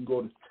platform, you can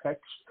go to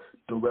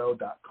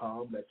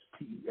textdurell.com. That's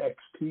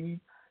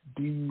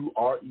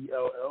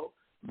TextDurell.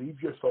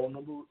 Leave your phone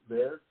number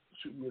there,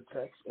 shoot me a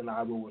text, and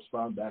I will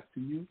respond back to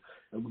you,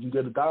 and we can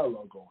get a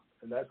dialogue going.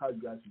 And that's how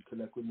you guys can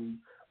connect with me.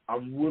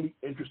 I'm really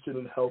interested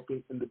in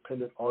helping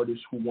independent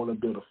artists who want to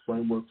build a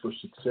framework for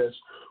success,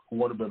 who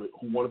want to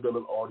build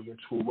an audience,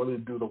 who are willing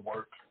to do the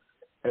work,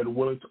 and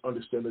willing to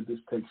understand that this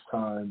takes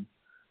time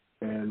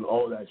and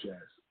all that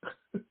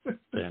jazz.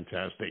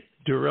 Fantastic.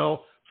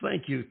 Durell,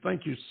 thank you.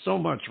 Thank you so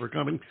much for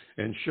coming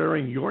and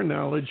sharing your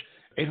knowledge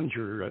and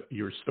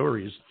your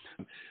stories.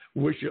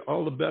 Wish you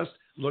all the best.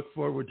 Look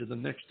forward to the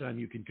next time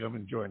you can come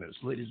and join us.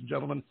 Ladies and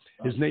gentlemen,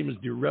 his name is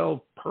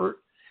Durell Peart,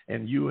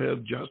 and you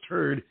have just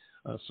heard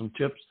some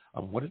tips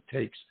on what it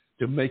takes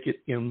to make it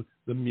in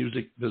the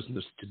music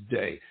business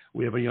today.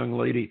 We have a young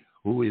lady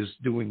who is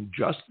doing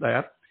just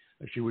that.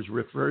 She was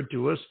referred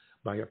to us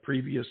by a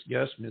previous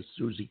guest, Miss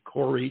Susie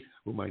Corey,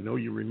 whom I know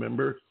you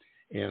remember,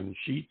 and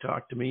she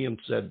talked to me and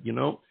said, you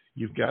know,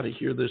 you've got to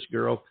hear this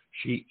girl.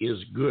 She is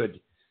good.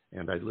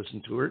 And I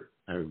listened to her.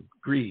 I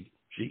agreed.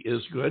 She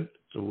is good.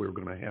 So we're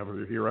going to have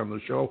her here on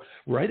the show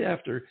right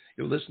after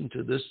you listen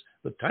to this,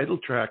 the title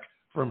track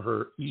from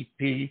her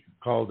EP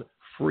called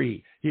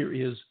Free. Here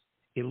is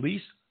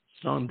Elyse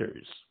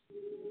Saunders.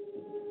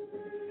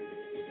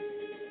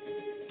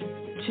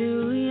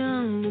 Too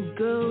young to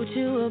go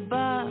to a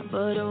bar,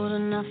 but old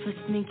enough for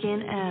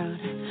sneaking out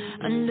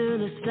under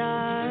the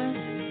stars.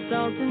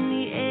 Salt in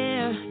the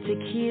air,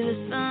 tequila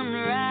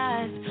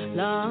sunrise,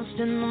 lost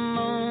in the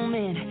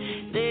moment,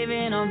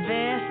 living our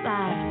best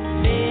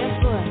life.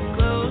 Barefoot,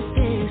 glow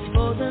sticks,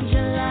 4th of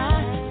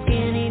July,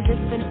 skinny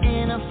dipping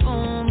in a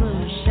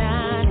former,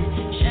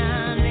 shining,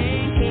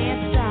 shining,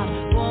 can't stop,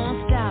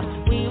 won't stop.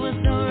 We were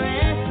so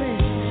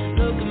restless,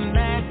 looking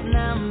back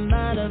now,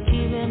 might have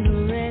even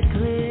been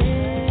reckless.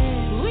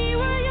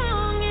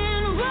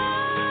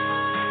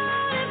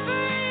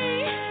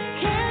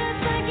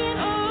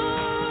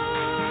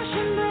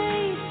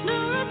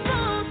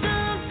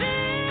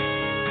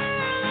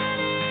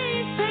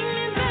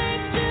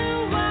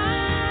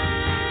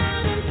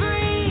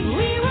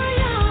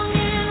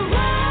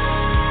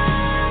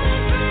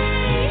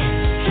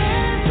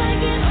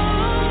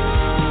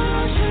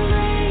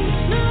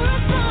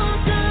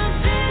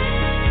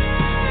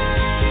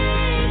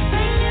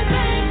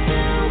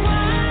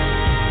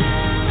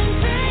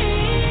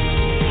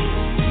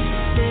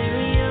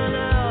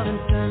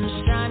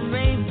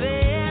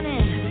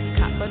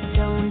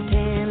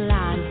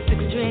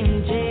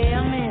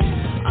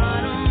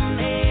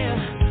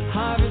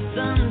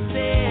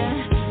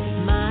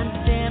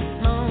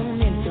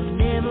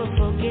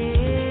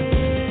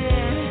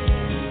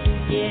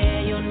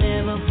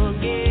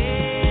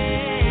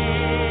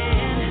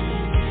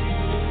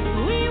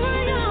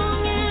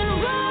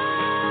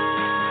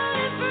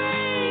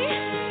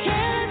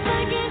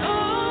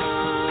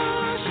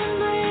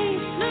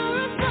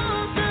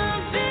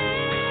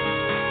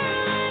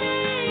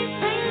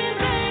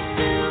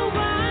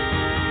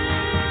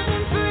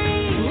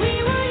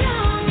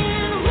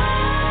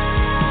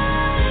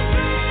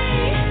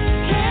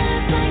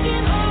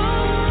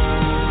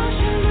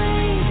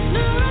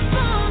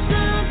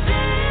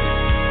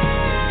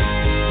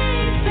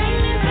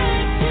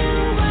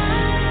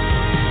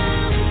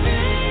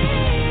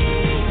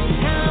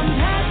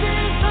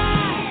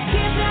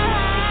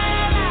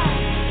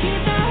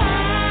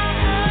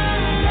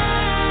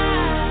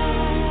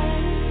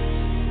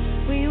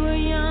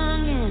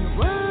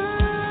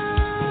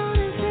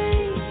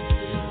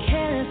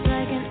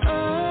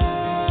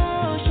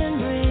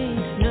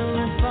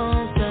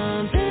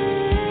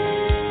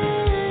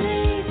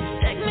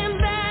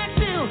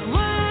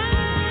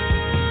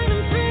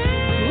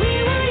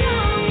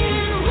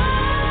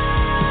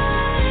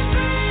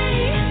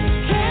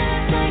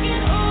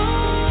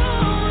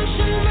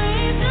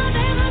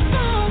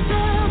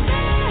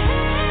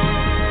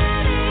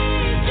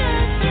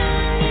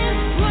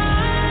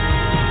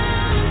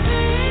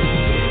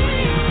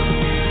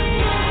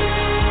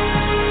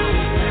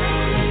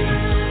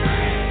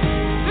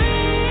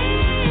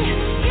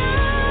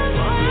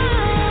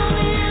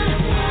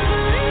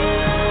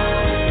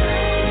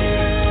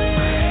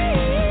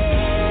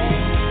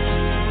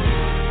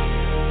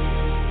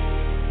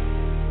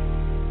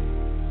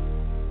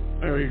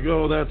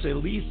 That's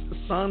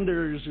Elyse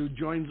Saunders, who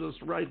joins us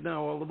right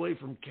now all the way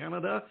from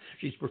Canada.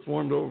 She's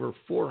performed over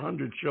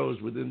 400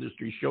 shows with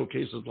industry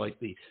showcases like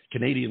the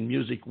Canadian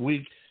Music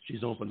Week.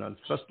 She's opened on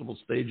festival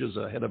stages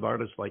ahead of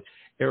artists like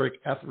Eric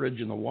Etheridge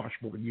in the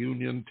Washboard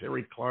Union,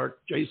 Terry Clark,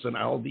 Jason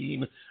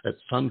Aldean at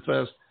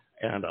Sunfest,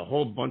 and a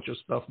whole bunch of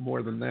stuff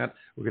more than that.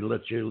 We're going to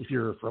let you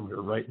hear from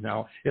her right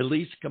now.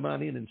 Elyse, come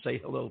on in and say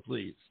hello,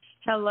 please.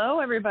 Hello,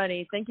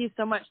 everybody. Thank you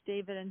so much,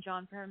 David and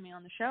John, for having me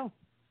on the show.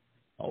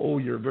 Oh,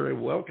 you're very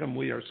welcome.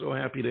 We are so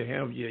happy to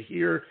have you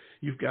here.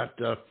 You've got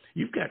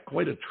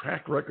quite a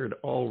track record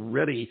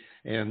already,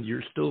 and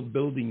you're still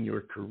building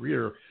your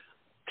career.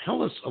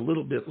 Tell us a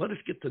little bit. Let us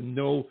get to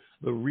know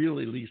the real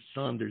Elyse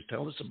Saunders.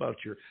 Tell us about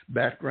your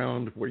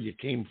background, where you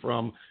came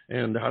from,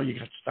 and how you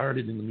got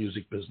started in the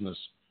music business.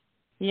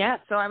 Yeah,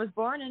 so I was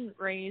born and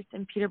raised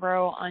in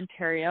Peterborough,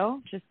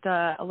 Ontario, just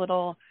a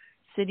little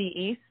city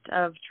east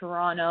of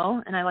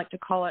Toronto, and I like to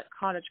call it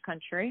cottage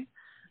country.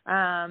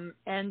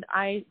 And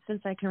I,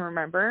 since I can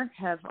remember,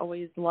 have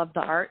always loved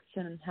the arts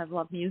and have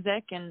loved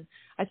music. And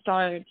I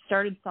started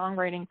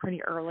songwriting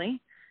pretty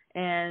early.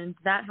 And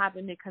that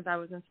happened because I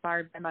was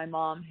inspired by my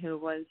mom, who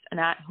was an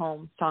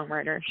at-home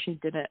songwriter. She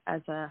did it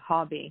as a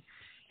hobby.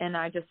 And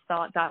I just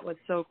thought that was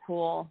so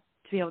cool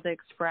to be able to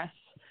express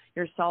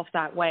yourself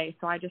that way.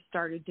 So I just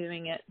started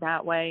doing it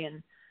that way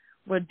and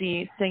would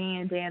be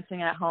singing and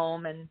dancing at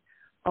home, and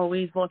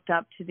always looked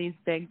up to these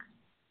big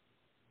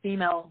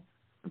female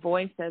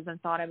voices and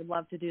thought I would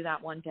love to do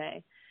that one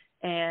day.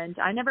 And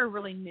I never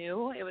really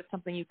knew it was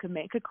something you could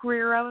make a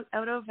career out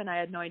of, and I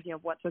had no idea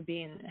what would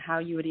be and how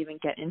you would even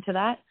get into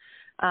that.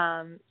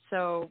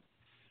 So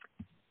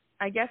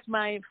I guess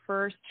my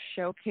first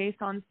showcase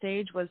on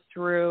stage was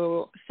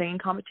through singing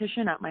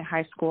competition at my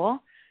high school.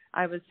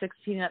 I was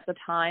 16 at the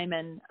time,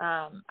 and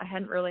I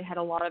hadn't really had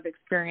a lot of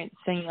experience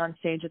singing on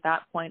stage at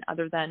that point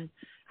other than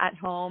at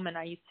home, and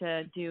I used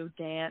to do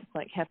dance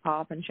like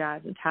hip-hop and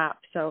jazz and tap.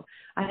 So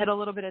I had a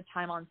little bit of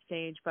time on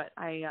stage, but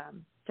I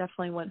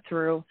definitely went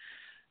through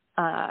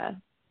a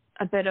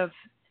bit of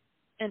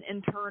an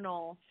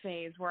internal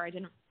phase where I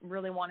didn't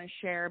really want to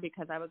share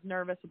because I was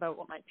nervous about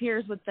what my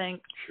peers would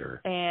think.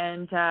 Sure.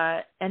 And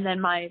then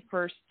my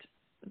first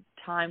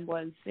time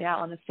was,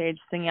 on the stage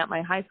singing at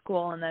my high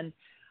school, and then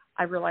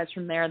I realized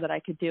from there that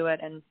I could do it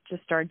and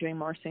just started doing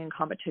more singing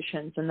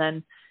competitions, and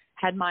then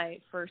had my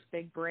first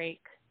big break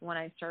when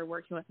I started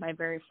working with my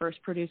very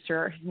first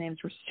producer. His name's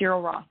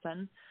Durell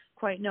Peart,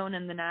 quite known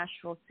in the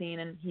Nashville scene,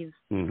 and he's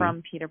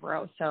from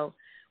Peterborough. So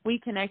we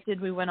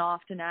connected. We went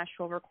off to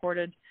Nashville,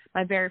 recorded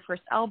my very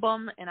first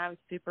album, and I was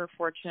super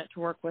fortunate to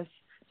work with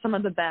some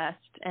of the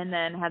best, and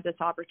then had this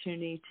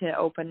opportunity to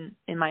open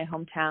in my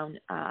hometown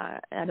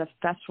at a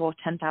festival of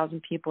 10,000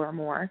 people or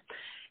more.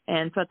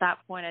 And so at that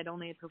point, I'd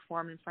only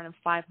performed in front of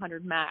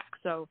 500 max.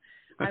 So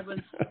I was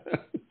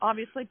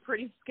obviously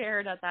pretty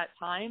scared at that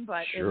time,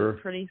 but It was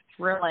pretty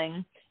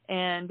thrilling.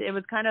 And it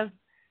was kind of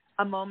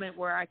a moment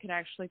where I could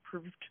actually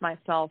prove to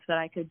myself that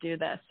I could do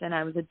this. And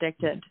I was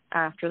addicted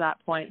after that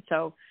point.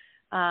 So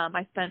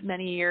I spent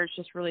many years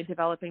just really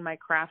developing my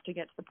craft to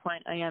get to the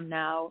point I am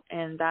now.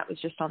 And that was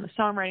just on the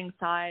songwriting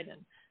side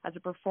and as a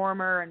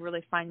performer, and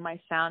really finding my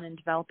sound and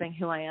developing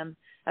who I am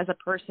as a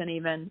person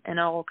even, and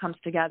it all comes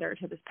together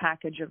to this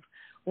package of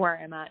where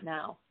I'm at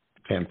now.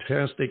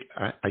 Fantastic.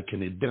 I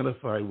can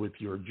identify with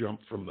your jump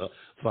from the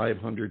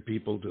 500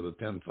 people to the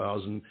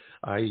 10,000.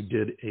 I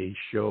did a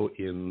show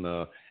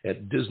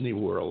at Disney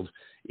World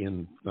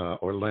in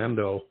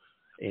Orlando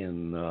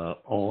in,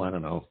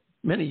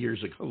 many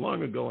years ago,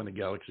 long ago in a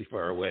galaxy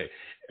far away.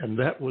 And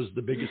that was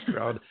the biggest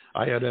crowd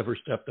I had ever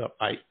stepped up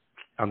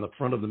on the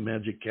front of the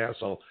Magic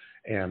Castle.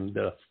 And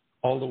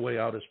all the way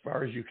out as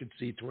far as you could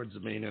see towards the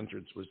main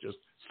entrance was just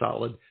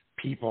solid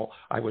people.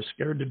 I was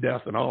scared to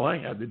death, and all I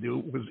had to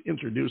do was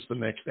introduce the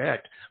next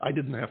act. I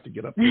didn't have to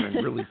get up there and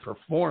really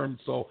perform.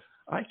 So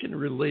I can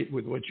relate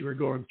with what you were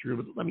going through.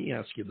 But let me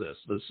ask you this.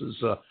 This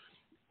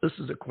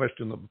is a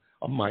question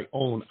of my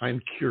own.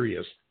 I'm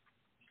curious.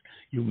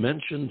 You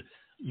mentioned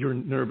your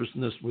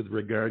nervousness with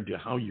regard to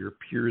how your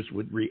peers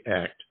would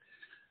react.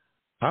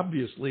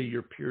 Obviously,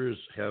 your peers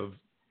have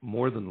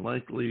more than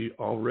likely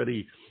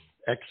already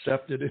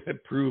accepted and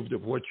approved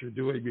of what you're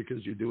doing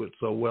because you do it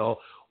so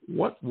well.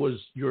 What was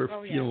your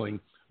feeling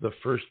the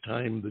first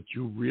time that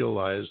you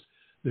realized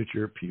that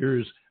your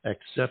peers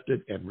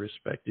accepted and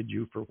respected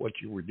you for what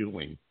you were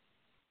doing?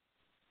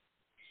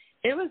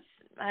 It was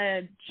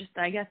just,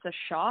 I guess, a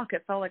shock.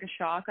 It felt like a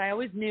shock. I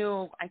always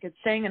knew I could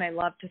sing and I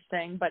loved to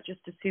sing, but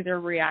just to see their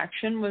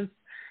reaction was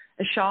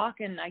a shock,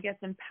 and I guess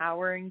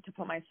empowering to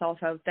put myself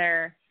out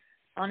there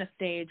on a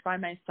stage by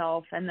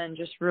myself and then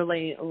just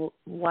really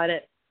let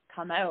it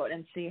come out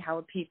and see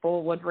how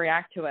people would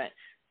react to it.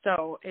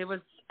 So it was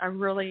a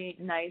really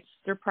nice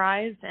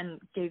surprise and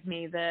gave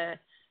me the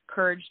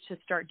courage to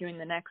start doing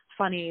the next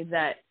funny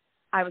that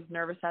I was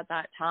nervous at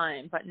that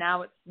time, but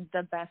now it's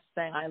the best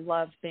thing. I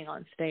love being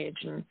on stage,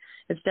 and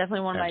it's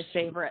definitely one of my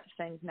favorite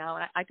things now.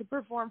 And I could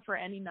perform for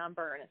any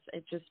number,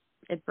 and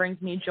it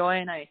brings me joy,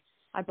 and I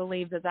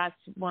believe that that's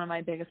one of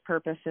my biggest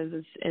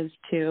purposes is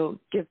to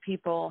give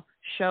people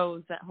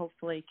shows that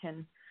hopefully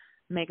can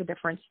make a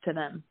difference to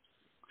them.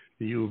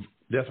 You've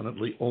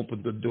definitely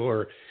opened the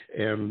door,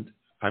 and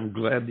I'm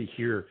glad to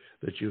hear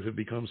that you have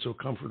become so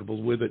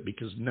comfortable with it,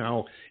 because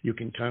now you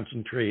can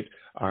concentrate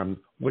on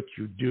what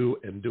you do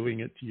and doing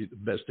it to the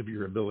best of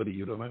your ability.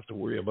 You don't have to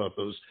worry about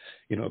those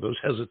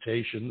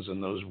hesitations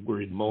and those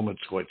worried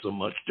moments quite so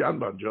much. John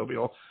Bon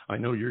Jovial, I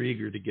know you're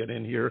eager to get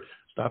in here.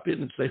 Stop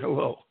in and say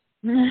hello.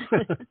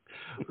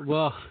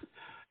 Well,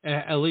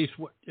 Elyse,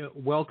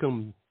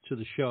 welcome to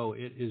the show.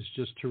 It is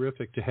just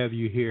terrific to have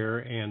you here.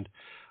 And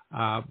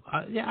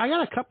I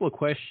got a couple of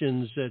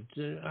questions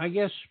that I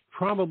guess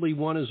probably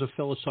one is a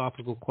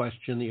philosophical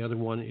question. The other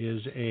one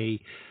is a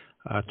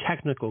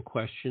technical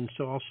question.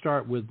 So I'll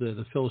start with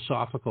the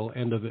philosophical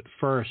end of it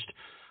first.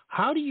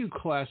 How do you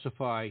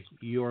classify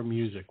your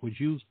music? Would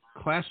you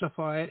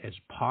classify it as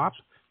pop,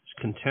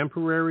 as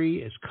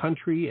contemporary, as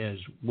country, as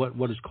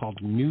what is called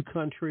new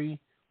country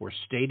or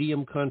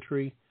stadium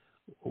country?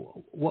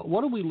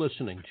 What are we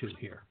listening to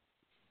here?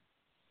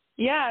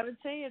 Yeah, I would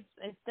say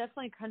it's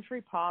definitely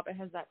country pop. It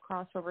has that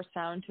crossover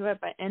sound to it,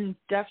 and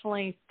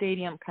definitely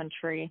stadium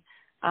country.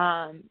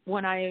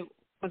 When I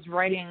was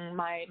writing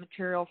my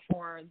material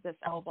for this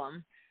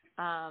album,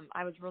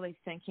 I was really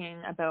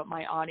thinking about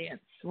my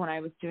audience when I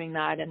was doing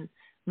that. And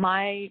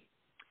my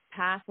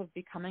path of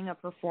becoming a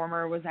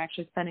performer was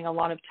actually spending a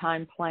lot of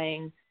time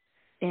playing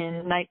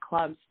in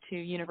nightclubs to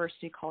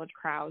university college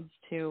crowds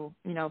to,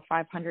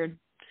 500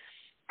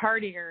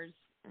 partiers,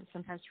 and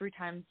sometimes 3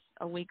 times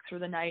a week through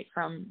the night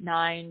from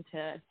 9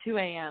 to 2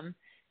 a.m.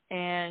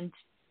 And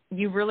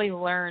you really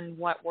learn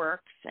what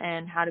works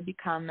and how to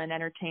become an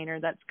entertainer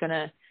that's going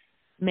to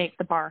make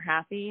the bar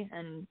happy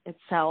and it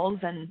sells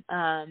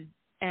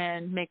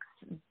and makes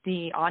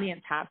the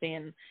audience happy,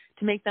 and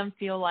to make them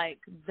feel like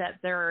that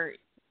they're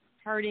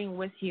partying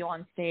with you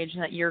on stage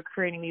and that you're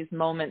creating these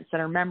moments that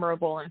are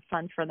memorable and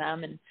fun for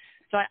them. And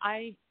so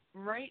I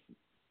write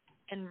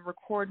and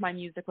record my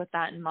music with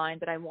that in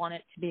mind, that I want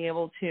it to be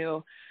able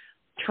to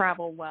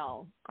travel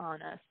well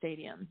on a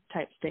stadium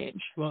type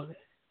stage. Well,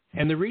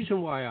 and the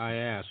reason why I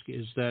ask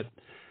is that,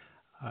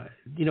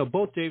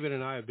 both David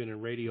and I have been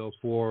in radio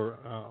for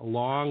a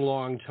long,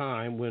 long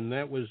time, when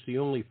that was the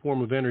only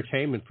form of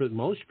entertainment for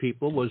most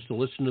people, was to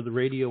listen to the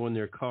radio in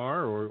their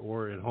car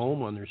or at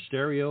home on their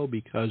stereo,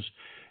 because,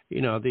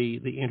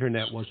 the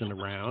internet wasn't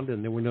around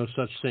and there were no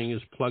such thing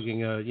as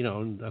plugging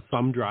a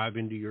thumb drive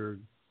into your,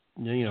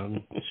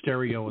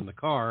 stereo in the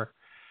car.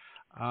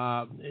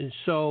 And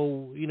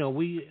so,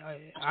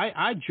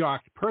 I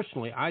jocked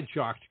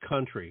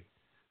country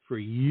for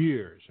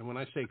years. And when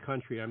I say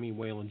country, I mean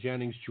Waylon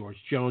Jennings, George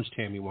Jones,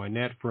 Tammy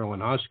Wynette,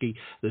 Ferlin Husky,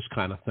 this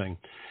kind of thing.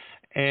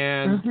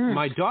 And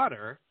my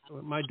daughter,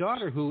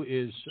 who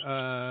is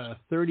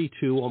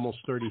 32, almost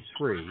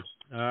 33,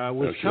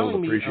 was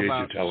telling me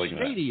about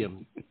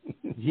stadium.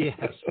 Yes,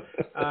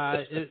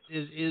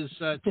 is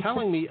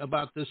telling me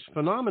about this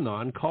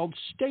phenomenon called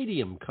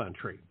stadium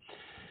country.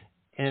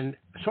 And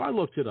so I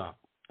looked it up.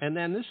 And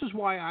then this is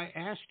why I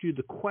asked you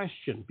the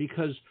question,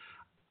 because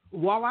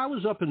while I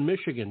was up in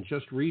Michigan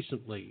just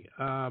recently,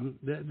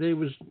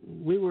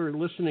 we were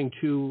listening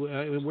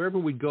to, wherever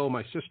we'd go,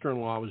 my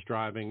sister-in-law was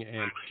driving,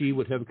 and she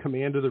would have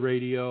command of the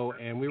radio,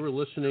 and we were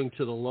listening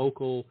to the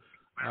local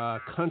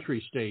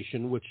country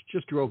station, which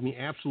just drove me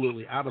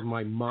absolutely out of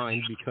my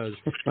mind, because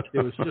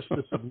there was just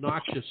this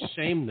obnoxious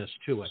sameness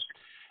to it.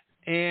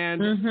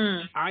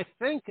 And I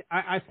think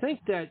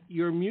that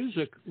your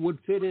music would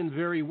fit in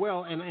very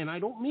well, and I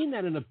don't mean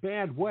that in a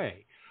bad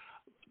way.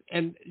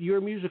 And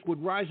your music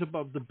would rise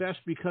above the best,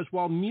 because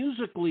while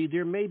musically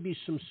there may be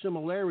some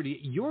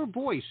similarity, your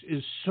voice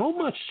is so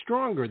much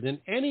stronger than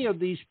any of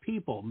these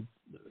people,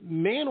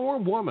 man or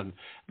woman,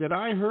 that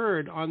I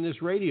heard on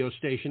this radio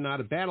station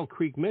out of Battle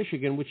Creek,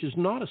 Michigan, which is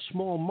not a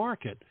small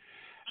market.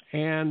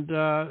 And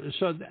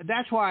so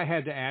that's why I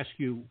had to ask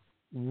you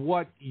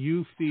what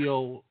you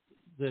feel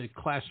the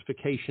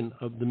classification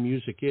of the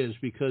music is,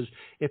 because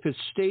if it's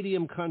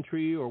stadium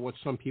country or what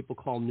some people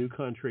call new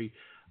country,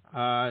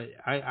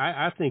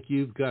 I think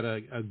you've got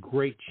a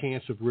great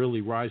chance of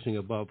really rising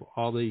above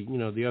all the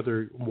the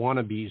other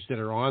wannabes that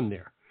are on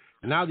there.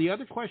 Now, the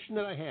other question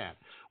that I had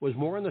was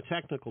more on the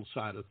technical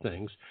side of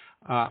things.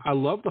 I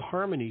love the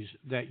harmonies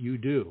that you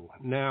do.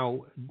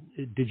 Now,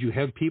 did you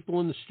have people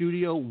in the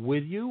studio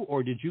with you,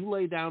 or did you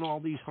lay down all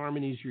these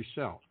harmonies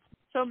yourself?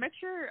 So a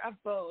mixture of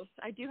both.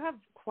 I do have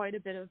quite a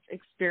bit of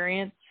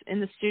experience in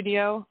the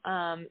studio,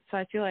 so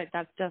I feel like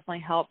that's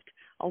definitely helped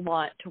a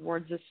lot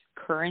towards this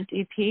current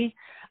EP.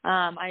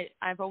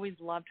 I've always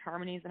loved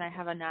harmonies, and I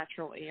have a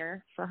natural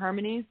ear for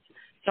harmonies.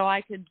 So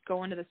I could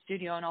go into the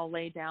studio and I'll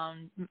lay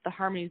down the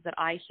harmonies that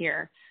I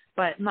hear.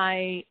 But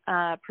my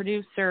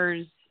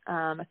producers,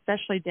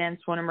 especially Dan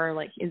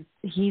Swinimer,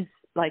 he's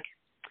like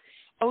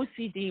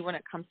OCD when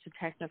it comes to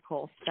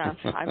technical stuff,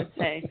 I would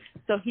say.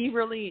 So he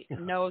really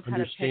knows how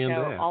to pick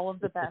out all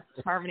of the best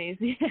harmonies.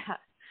 Yeah.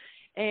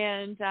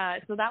 And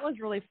so that was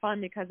really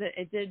fun, because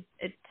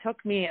it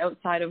took me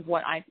outside of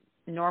what I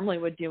normally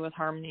would do with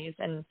harmonies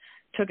and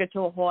took it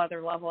to a whole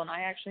other level. And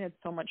I actually had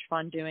so much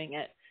fun doing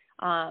it.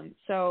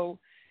 So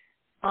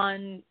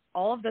on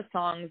all of the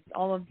songs,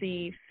 all of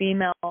the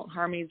female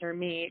harmonies are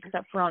me,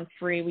 except for on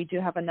Free, we do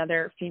have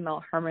another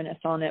female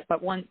harmonist on it.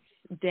 But once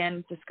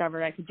Dan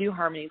discovered I could do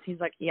harmonies, he's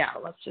like, yeah,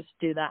 let's just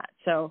do that.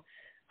 So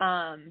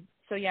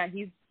yeah,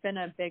 he's been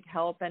a big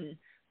help, and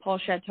Paul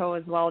Chateau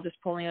as well,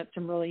 just pulling out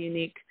some really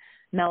unique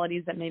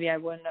melodies that maybe I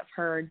wouldn't have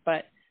heard.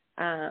 But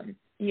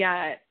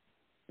yeah,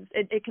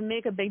 it can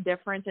make a big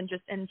difference, and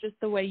just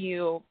the way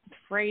you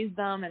phrase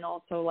them, and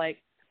also like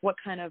what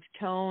kind of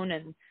tone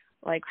and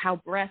like how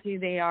breathy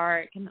they are,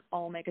 it can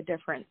all make a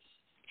difference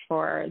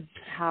for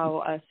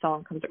how a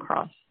song comes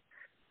across.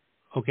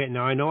 Okay,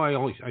 now I know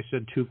I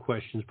said 2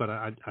 questions, but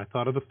I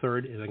thought of a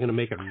third, and I'm going to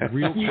make it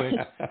real quick.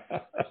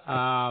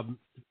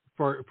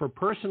 For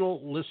personal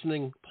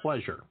listening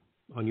pleasure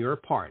on your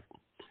part,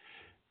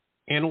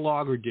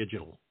 analog or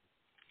digital?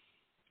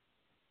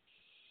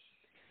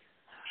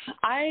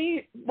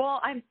 I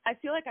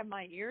feel like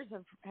my ears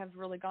have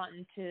really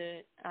gotten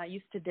to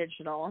used to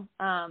digital.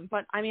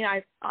 But I mean,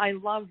 I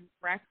love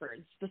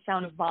records. The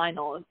sound of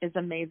vinyl is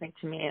amazing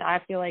to me, and I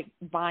feel like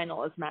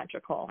vinyl is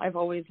magical. I've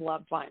always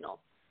loved vinyl.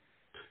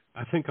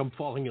 I think I'm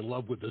falling in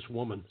love with this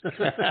woman.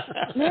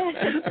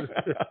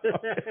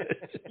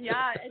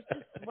 Yeah, it's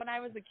just when I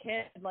was a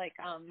kid, like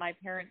my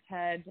parents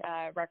had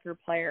a record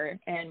player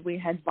and we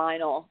had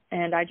vinyl,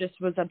 and I just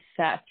was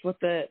obsessed with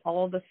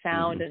all the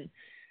sound and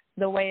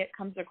the way it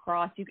comes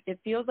across. It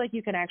feels like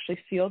you can actually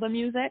feel the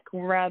music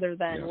rather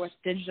than with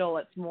digital.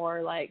 It's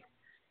more like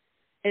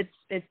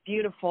it's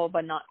beautiful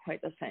but not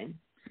quite the same.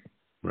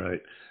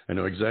 Right. I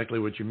know exactly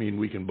what you mean.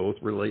 We can both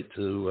relate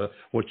to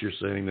what you're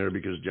saying there,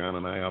 because John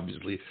and I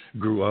obviously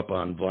grew up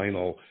on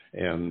vinyl,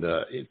 and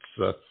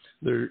it's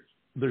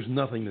there's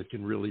nothing that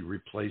can really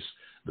replace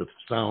the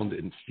sound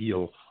and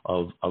feel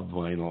of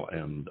vinyl,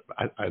 and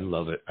I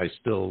love it. I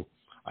still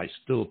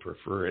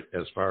prefer it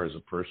as far as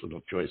a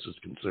personal choice is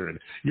concerned.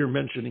 You're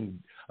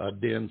mentioning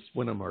Dan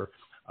Swinnemer.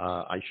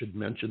 I should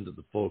mention to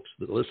the folks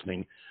that are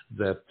listening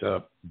that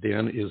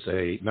Dan is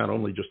not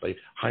only just a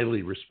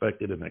highly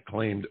respected and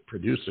acclaimed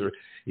producer,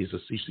 he's a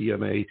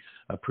CCMA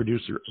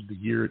Producer of the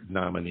Year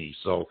nominee.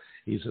 So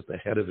he's at the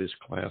head of his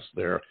class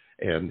there,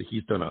 and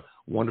he's done a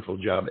wonderful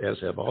job, as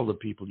have all the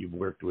people you've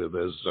worked with,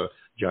 as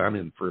John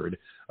inferred.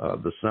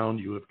 The sound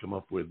you have come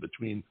up with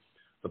between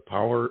the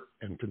power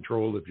and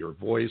control of your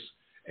voice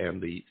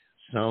and the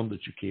sound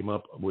that you came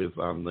up with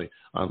on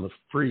the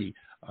free.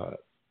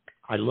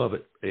 I love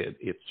it.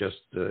 It's just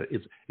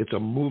it's a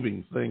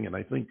moving thing, and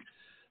I think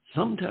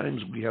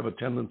sometimes we have a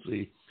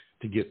tendency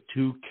to get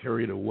too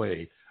carried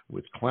away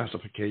with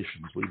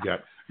classifications. We've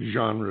got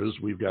genres,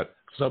 we've got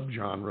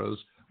subgenres,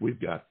 we've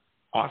got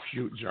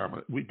offshoot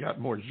genres. We've got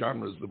more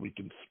genres than we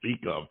can speak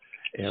of,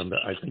 and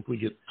I think we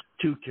get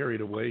too carried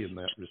away in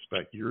that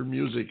respect. Your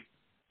music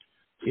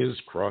is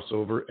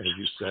crossover, as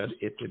you said.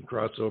 It can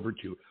cross over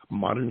to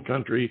modern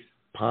country,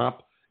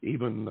 pop,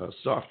 even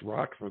soft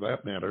rock for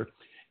that matter,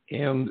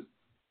 and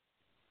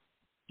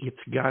it's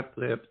got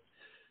that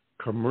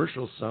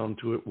commercial sound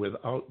to it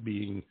without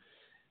being,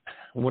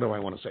 what do I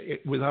want to say?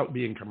 Without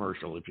being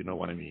commercial, if you know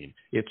what I mean.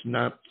 It's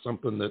not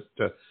something that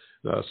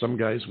some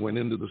guys went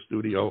into the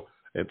studio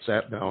and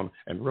sat down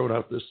and wrote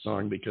out this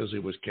song because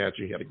it was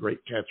catchy, had a great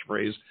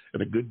catchphrase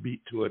and a good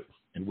beat to it,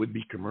 and would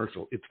be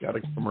commercial. It's got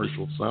a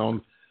commercial sound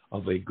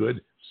of a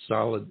good,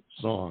 solid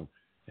song,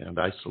 and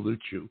I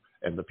salute you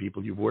and the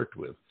people you've worked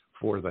with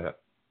for that.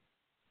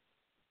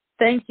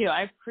 Thank you.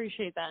 I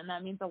appreciate that, and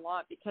that means a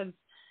lot, because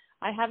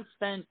I have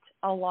spent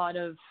a lot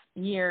of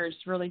years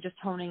really just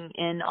honing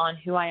in on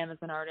who I am as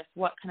an artist,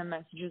 what kind of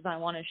messages I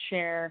want to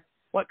share,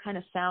 what kind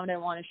of sound I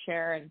want to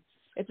share. And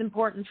it's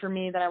important for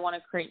me that I want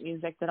to create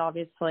music that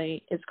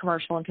obviously is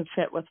commercial and can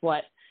fit with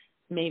what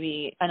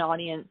maybe an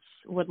audience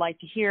would like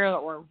to hear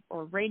or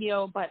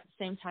radio. But at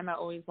the same time, I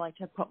always like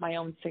to put my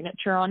own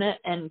signature on it.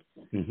 And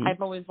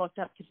I've always looked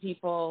up to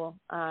people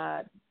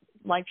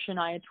like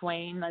Shania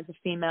Twain as a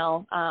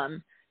female,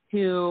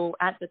 who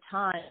at the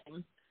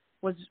time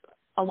was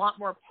a lot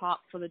more pop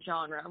for the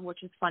genre,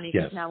 which is funny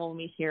because now when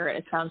we hear it,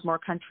 it sounds more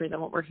country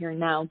than what we're hearing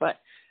now. But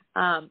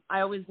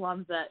I always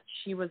loved that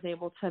she was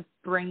able to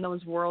bring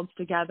those worlds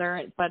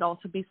together, but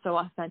also be so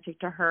authentic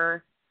to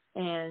her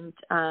and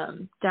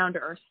down to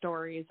earth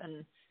stories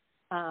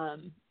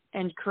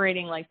and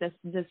creating like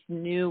this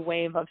new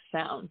wave of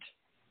sound.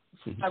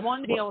 I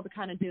wanted to be able to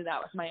kind of do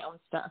that with my own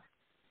stuff.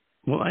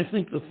 Well, I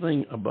think the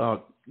thing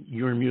about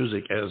your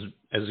music,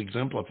 as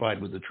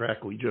exemplified with the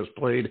track we just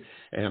played,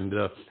 and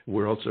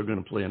we're also going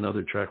to play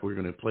another track. We're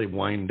going to play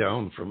 "Wind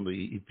Down" from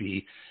the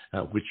EP,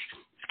 which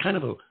is kind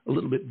of a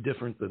little bit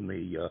different than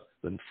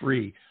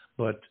 "Free."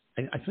 But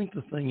I think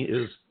the thing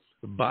is,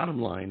 the bottom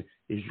line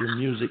is your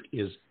music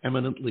is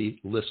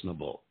eminently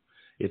listenable.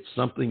 It's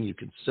something you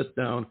can sit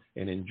down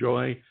and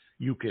enjoy.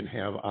 You can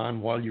have on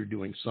while you're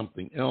doing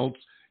something else.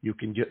 You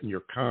can get in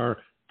your car,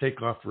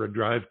 take off for a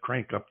drive,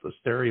 crank up the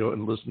stereo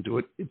and listen to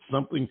it. It's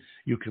something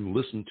you can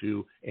listen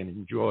to and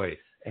enjoy.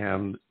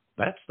 And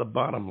that's the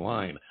bottom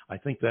line. I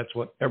think that's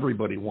what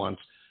everybody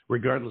wants,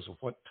 regardless of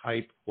what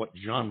type, what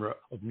genre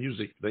of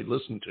music they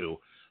listen to.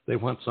 They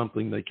want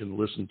something they can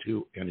listen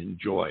to and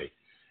enjoy.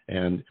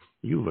 And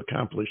you've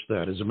accomplished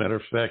that. As a matter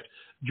of fact,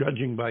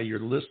 judging by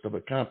your list of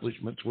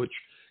accomplishments, which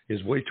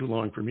is way too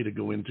long for me to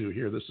go into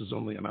here. This is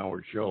only an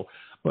hour show.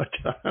 But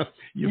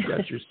you've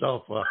got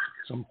yourself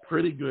some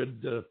pretty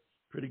good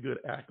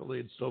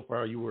accolades so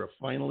far. You were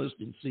a finalist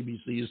in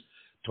CBC's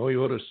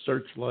Toyota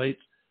Searchlight,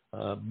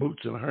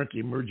 Boots and Heart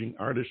Emerging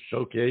Artist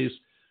Showcase,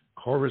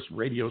 Chorus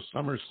Radio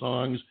Summer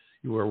Songs.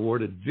 You were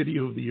awarded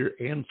Video of the Year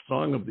and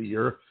Song of the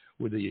Year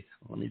with the,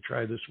 let me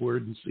try this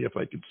word and see if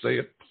I can say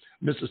it,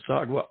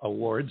 Mississauga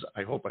Awards.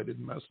 I hope I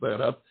didn't mess that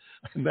up.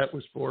 And that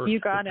was for the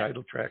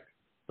title track.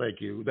 Thank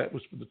you. That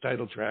was for the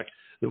title track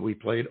that we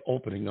played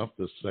opening up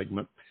this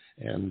segment.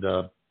 And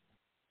I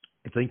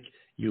think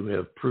you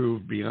have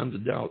proved beyond a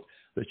doubt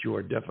that you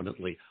are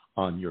definitely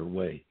on your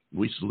way.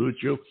 We salute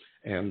you.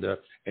 And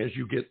as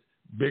you get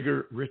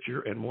bigger,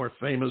 richer, and more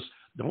famous,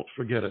 don't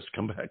forget us.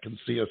 Come back and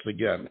see us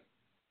again.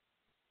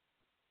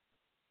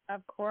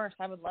 Of course,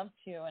 I would love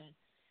to.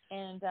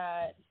 And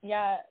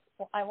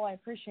I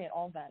appreciate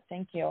all that.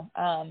 Thank you.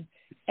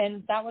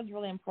 And that was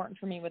really important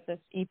for me with this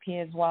EP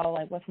as well.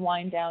 Like with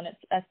Wind Down,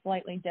 it's a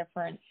slightly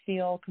different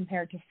feel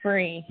compared to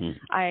Free.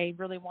 I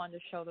really wanted to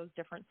show those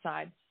different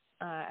sides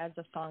as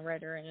a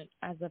songwriter and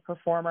as a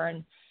performer.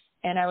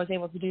 And I was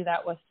able to do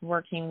that with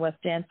working with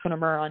Dan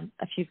Punimer on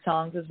a few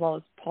songs, as well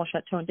as Paul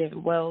Chateau and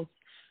David Wills,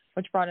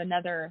 which brought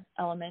another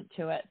element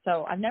to it.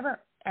 So I've never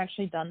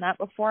actually done that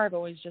before. I've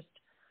always just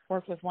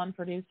worked with one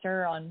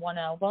producer on one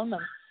album,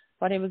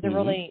 but it was a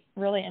really,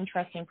 really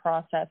interesting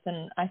process,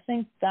 and I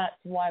think that's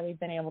why we've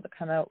been able to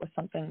come out with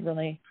something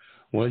really...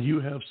 Well, you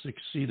have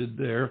succeeded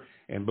there,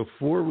 and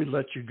before we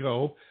let you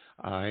go,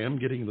 I am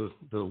getting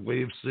the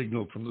wave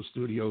signal from the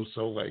studio,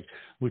 so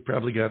we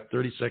probably got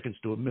 30 seconds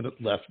to a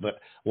minute left, but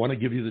I want to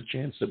give you the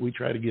chance that we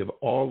try to give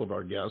all of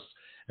our guests,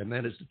 and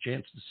that is the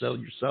chance to sell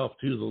yourself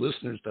to the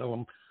listeners. Tell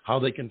them how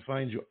they can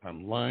find you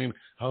online,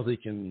 how they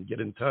can get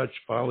in touch,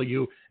 follow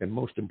you, and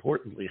most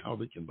importantly, how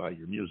they can buy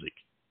your music.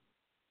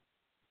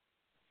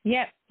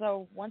 Yeah,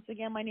 so once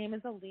again, my name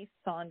is Elyse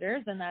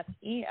Saunders, and that's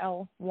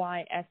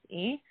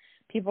Elyse.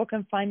 People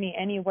can find me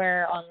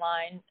anywhere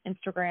online.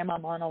 Instagram,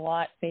 I'm on a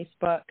lot.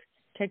 Facebook,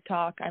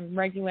 TikTok. I'm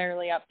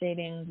regularly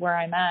updating where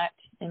I'm at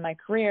in my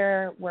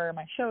career, where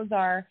my shows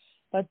are.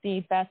 But the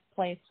best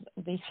place,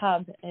 the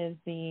hub, is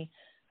the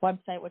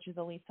website, which is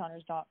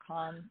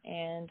ElyseSaunders.com.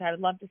 And I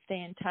would love to stay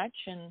in touch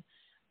and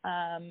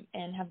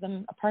have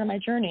them a part of my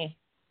journey.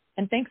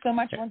 And thanks so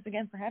much once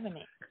again for having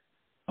me.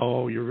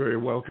 Oh, you're very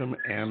welcome.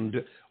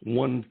 And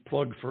one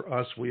plug for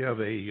us, we have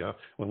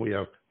we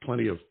have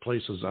plenty of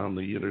places on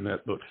the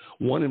internet, but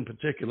one in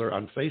particular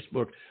on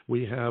Facebook,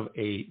 we have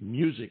a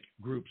music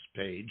groups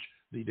page,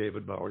 the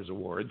David Bowers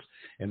Awards,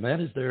 and that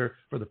is there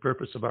for the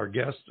purpose of our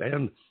guests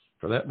and,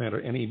 for that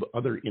matter, any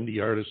other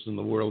indie artists in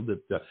the world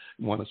that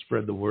want to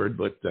spread the word,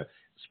 but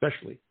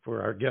especially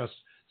for our guests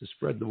to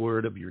spread the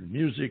word of your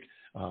music,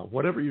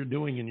 whatever you're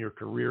doing in your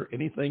career,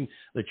 anything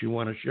that you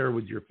want to share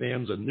with your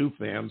fans and new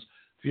fans.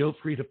 Feel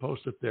free to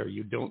post it there.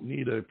 You don't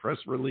need a press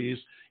release.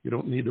 You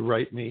don't need to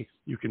write me.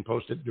 You can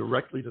post it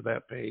directly to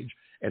that page,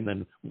 and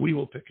then we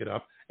will pick it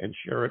up and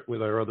share it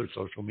with our other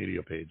social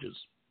media pages.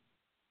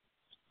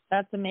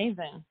 That's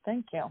amazing.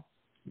 Thank you.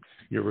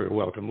 You're very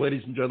welcome.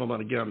 Ladies and gentlemen,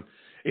 again,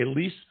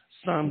 Elyse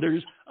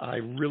Saunders, I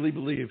really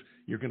believe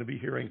you're going to be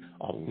hearing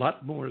a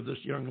lot more of this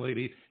young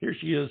lady. Here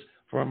she is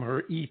from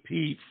her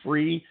EP,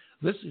 Free.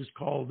 This is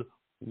called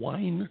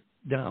Wind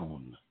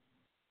Down.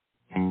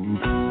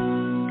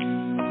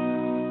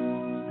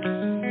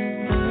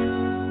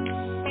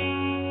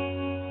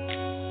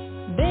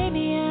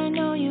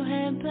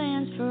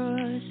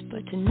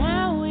 But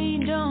tonight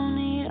we don't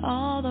need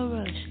all the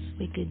rush.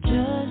 We could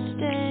just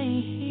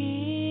stay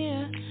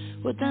here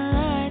with the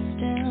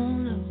lights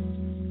down low.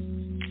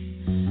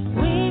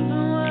 We've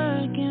been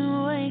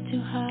working way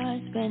too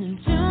hard, spending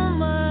too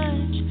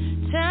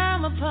much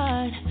time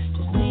apart.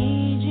 Just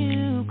need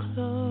you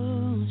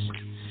close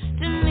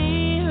to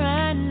me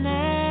right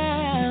now.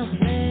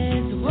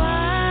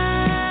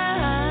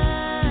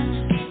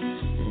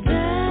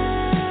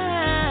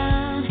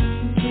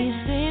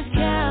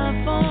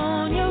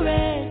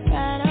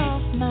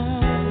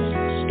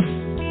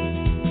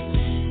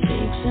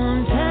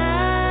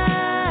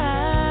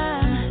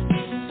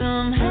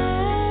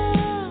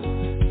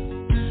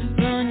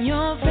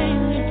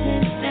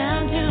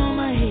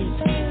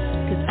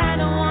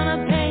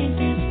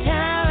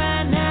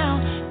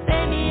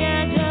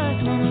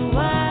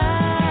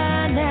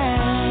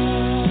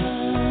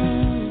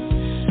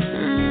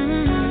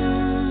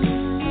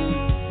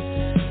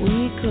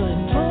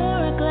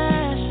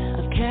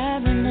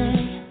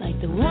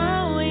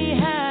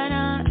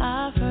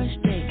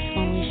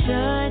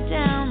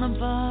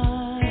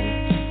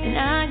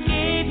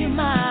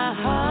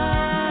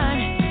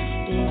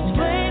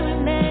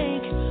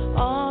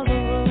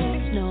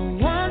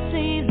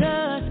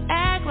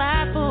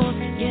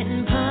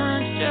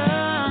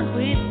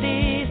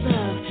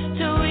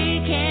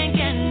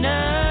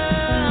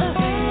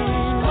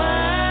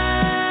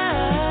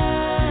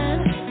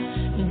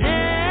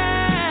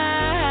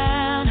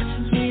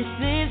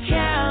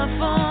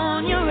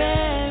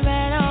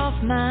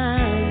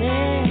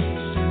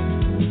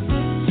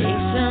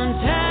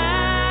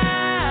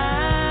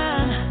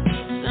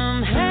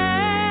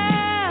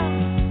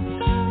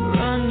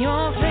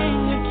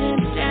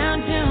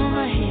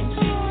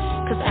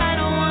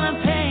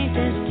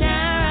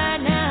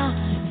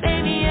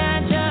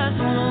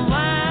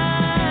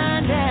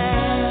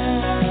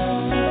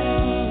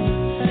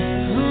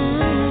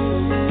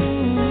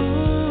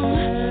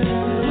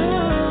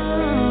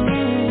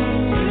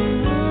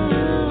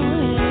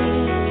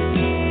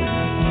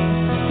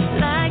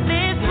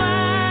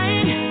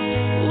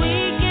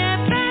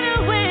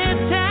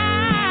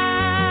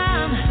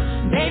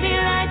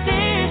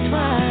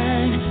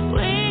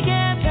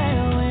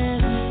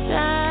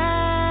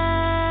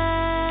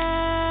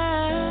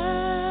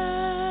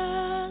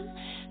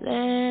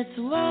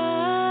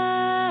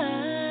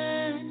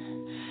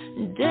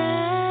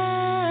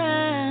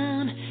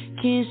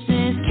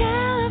 Kisses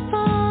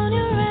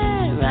California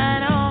red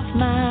right off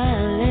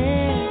my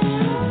lips.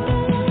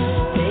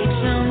 Take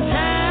some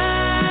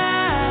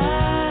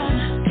time,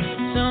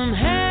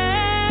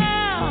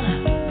 somehow,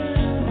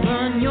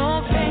 run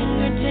your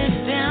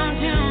fingertips down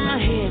to my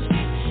hips.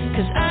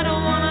 'Cause I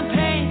don't wanna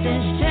paint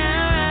this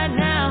town right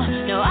now.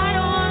 No, I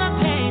don't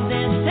wanna paint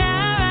this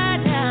town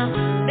right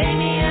now.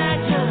 Baby, I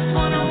just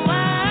wanna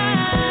wind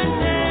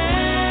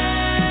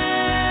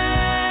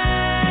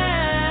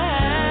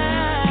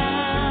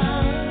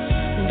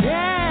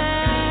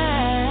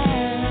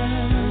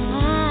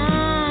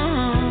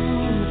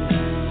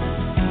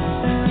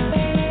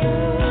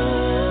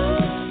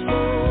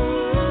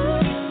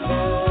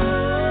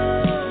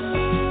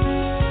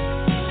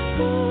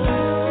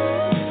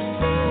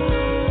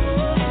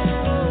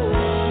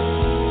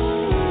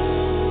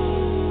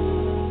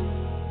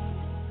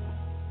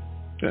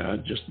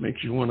It just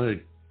makes you want to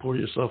pour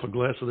yourself a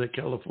glass of that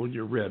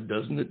California red,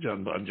 doesn't it,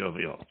 John Bon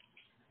Jovial?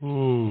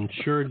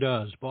 Sure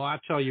does. Well, I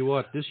tell you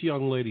what, this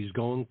young lady's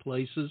going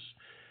places.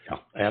 Yeah,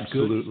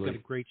 absolutely. She's got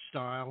a great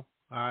style.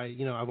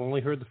 I've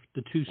only heard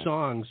the two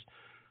songs,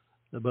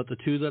 but the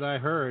two that I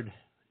heard,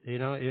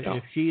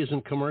 if she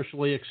isn't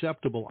commercially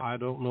acceptable, I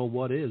don't know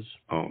what is.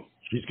 Oh,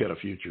 she's got a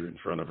future in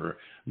front of her,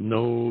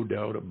 no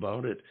doubt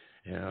about it.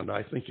 And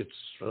I think it's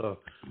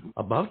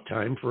about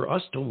time for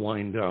us to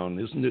wind down,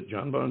 isn't it,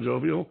 John Bon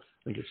Jovial?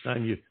 I think it's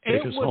time you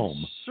take us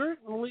home.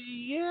 Certainly,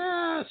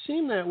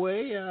 seem that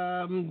way.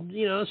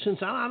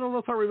 Since I don't know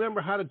if I remember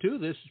how to do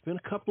this. It's been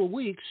a couple of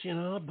weeks,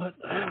 but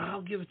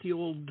I'll give it the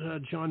old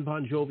John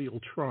Bon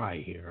Jovial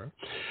try here.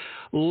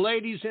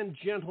 Ladies and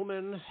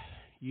gentlemen,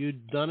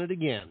 you've done it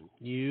again.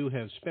 You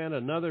have spent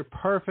another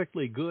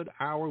perfectly good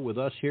hour with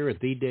us here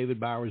at the David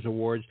Bowers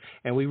Awards,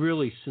 and we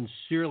really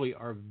sincerely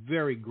are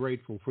very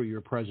grateful for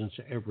your presence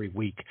every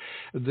week.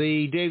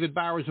 The David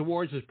Bowers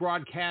Awards is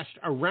broadcast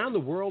around the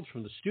world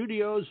from the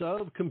studios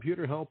of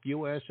Computer Help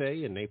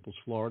USA in Naples,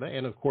 Florida,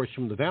 and of course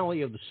from the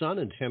Valley of the Sun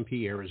in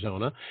Tempe,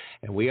 Arizona.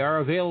 And we are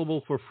available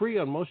for free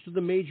on most of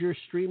the major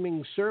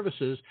streaming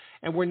services,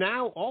 and we're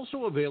now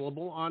also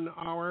available on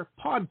our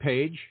pod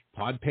page,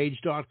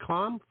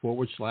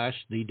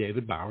 podpage.com/The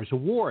David Bowers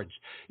Awards.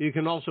 You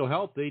can also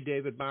help the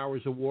David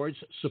Bowers Awards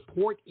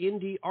support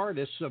indie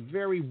artists, a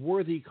very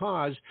worthy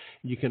cause.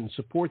 You can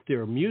support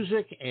their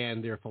music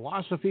and their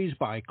philosophies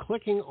by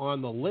clicking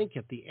on the link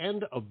at the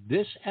end of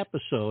this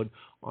episode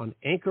on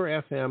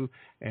Anchor FM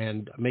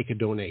and make a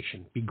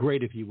donation. Be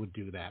great if you would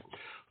do that.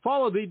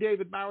 Follow the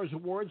David Bowers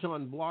Awards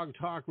on Blog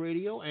Talk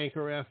Radio,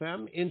 Anchor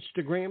FM,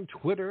 Instagram,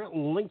 Twitter,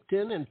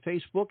 LinkedIn, and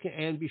Facebook.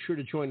 And be sure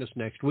to join us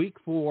next week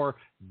for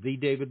the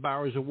David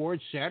Bowers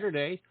Awards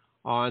Saturday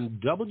on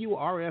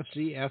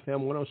WRFZ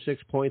FM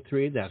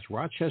 106.3. That's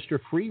Rochester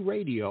Free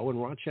Radio in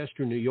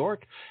Rochester, New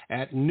York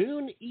at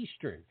noon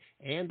Eastern.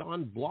 And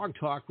on Blog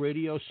Talk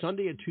Radio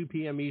Sunday at 2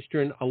 p.m.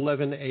 Eastern,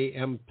 11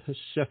 a.m.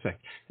 Pacific,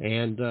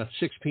 and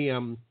 6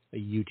 p.m.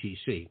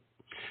 UTC.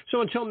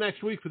 So until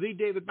next week, for the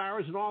David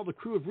Bowers and all the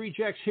crew of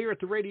rejects here at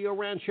the Radio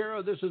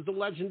Ranchero, this is the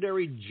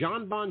legendary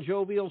John Bon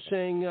Jovial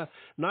saying,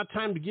 not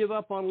time to give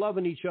up on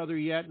loving each other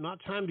yet, not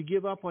time to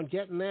give up on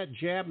getting that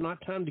jab,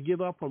 not time to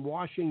give up on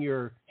washing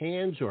your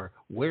hands or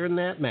wearing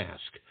that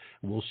mask.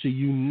 We'll see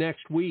you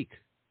next week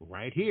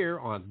right here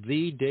on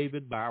the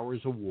David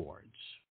Bowers Awards.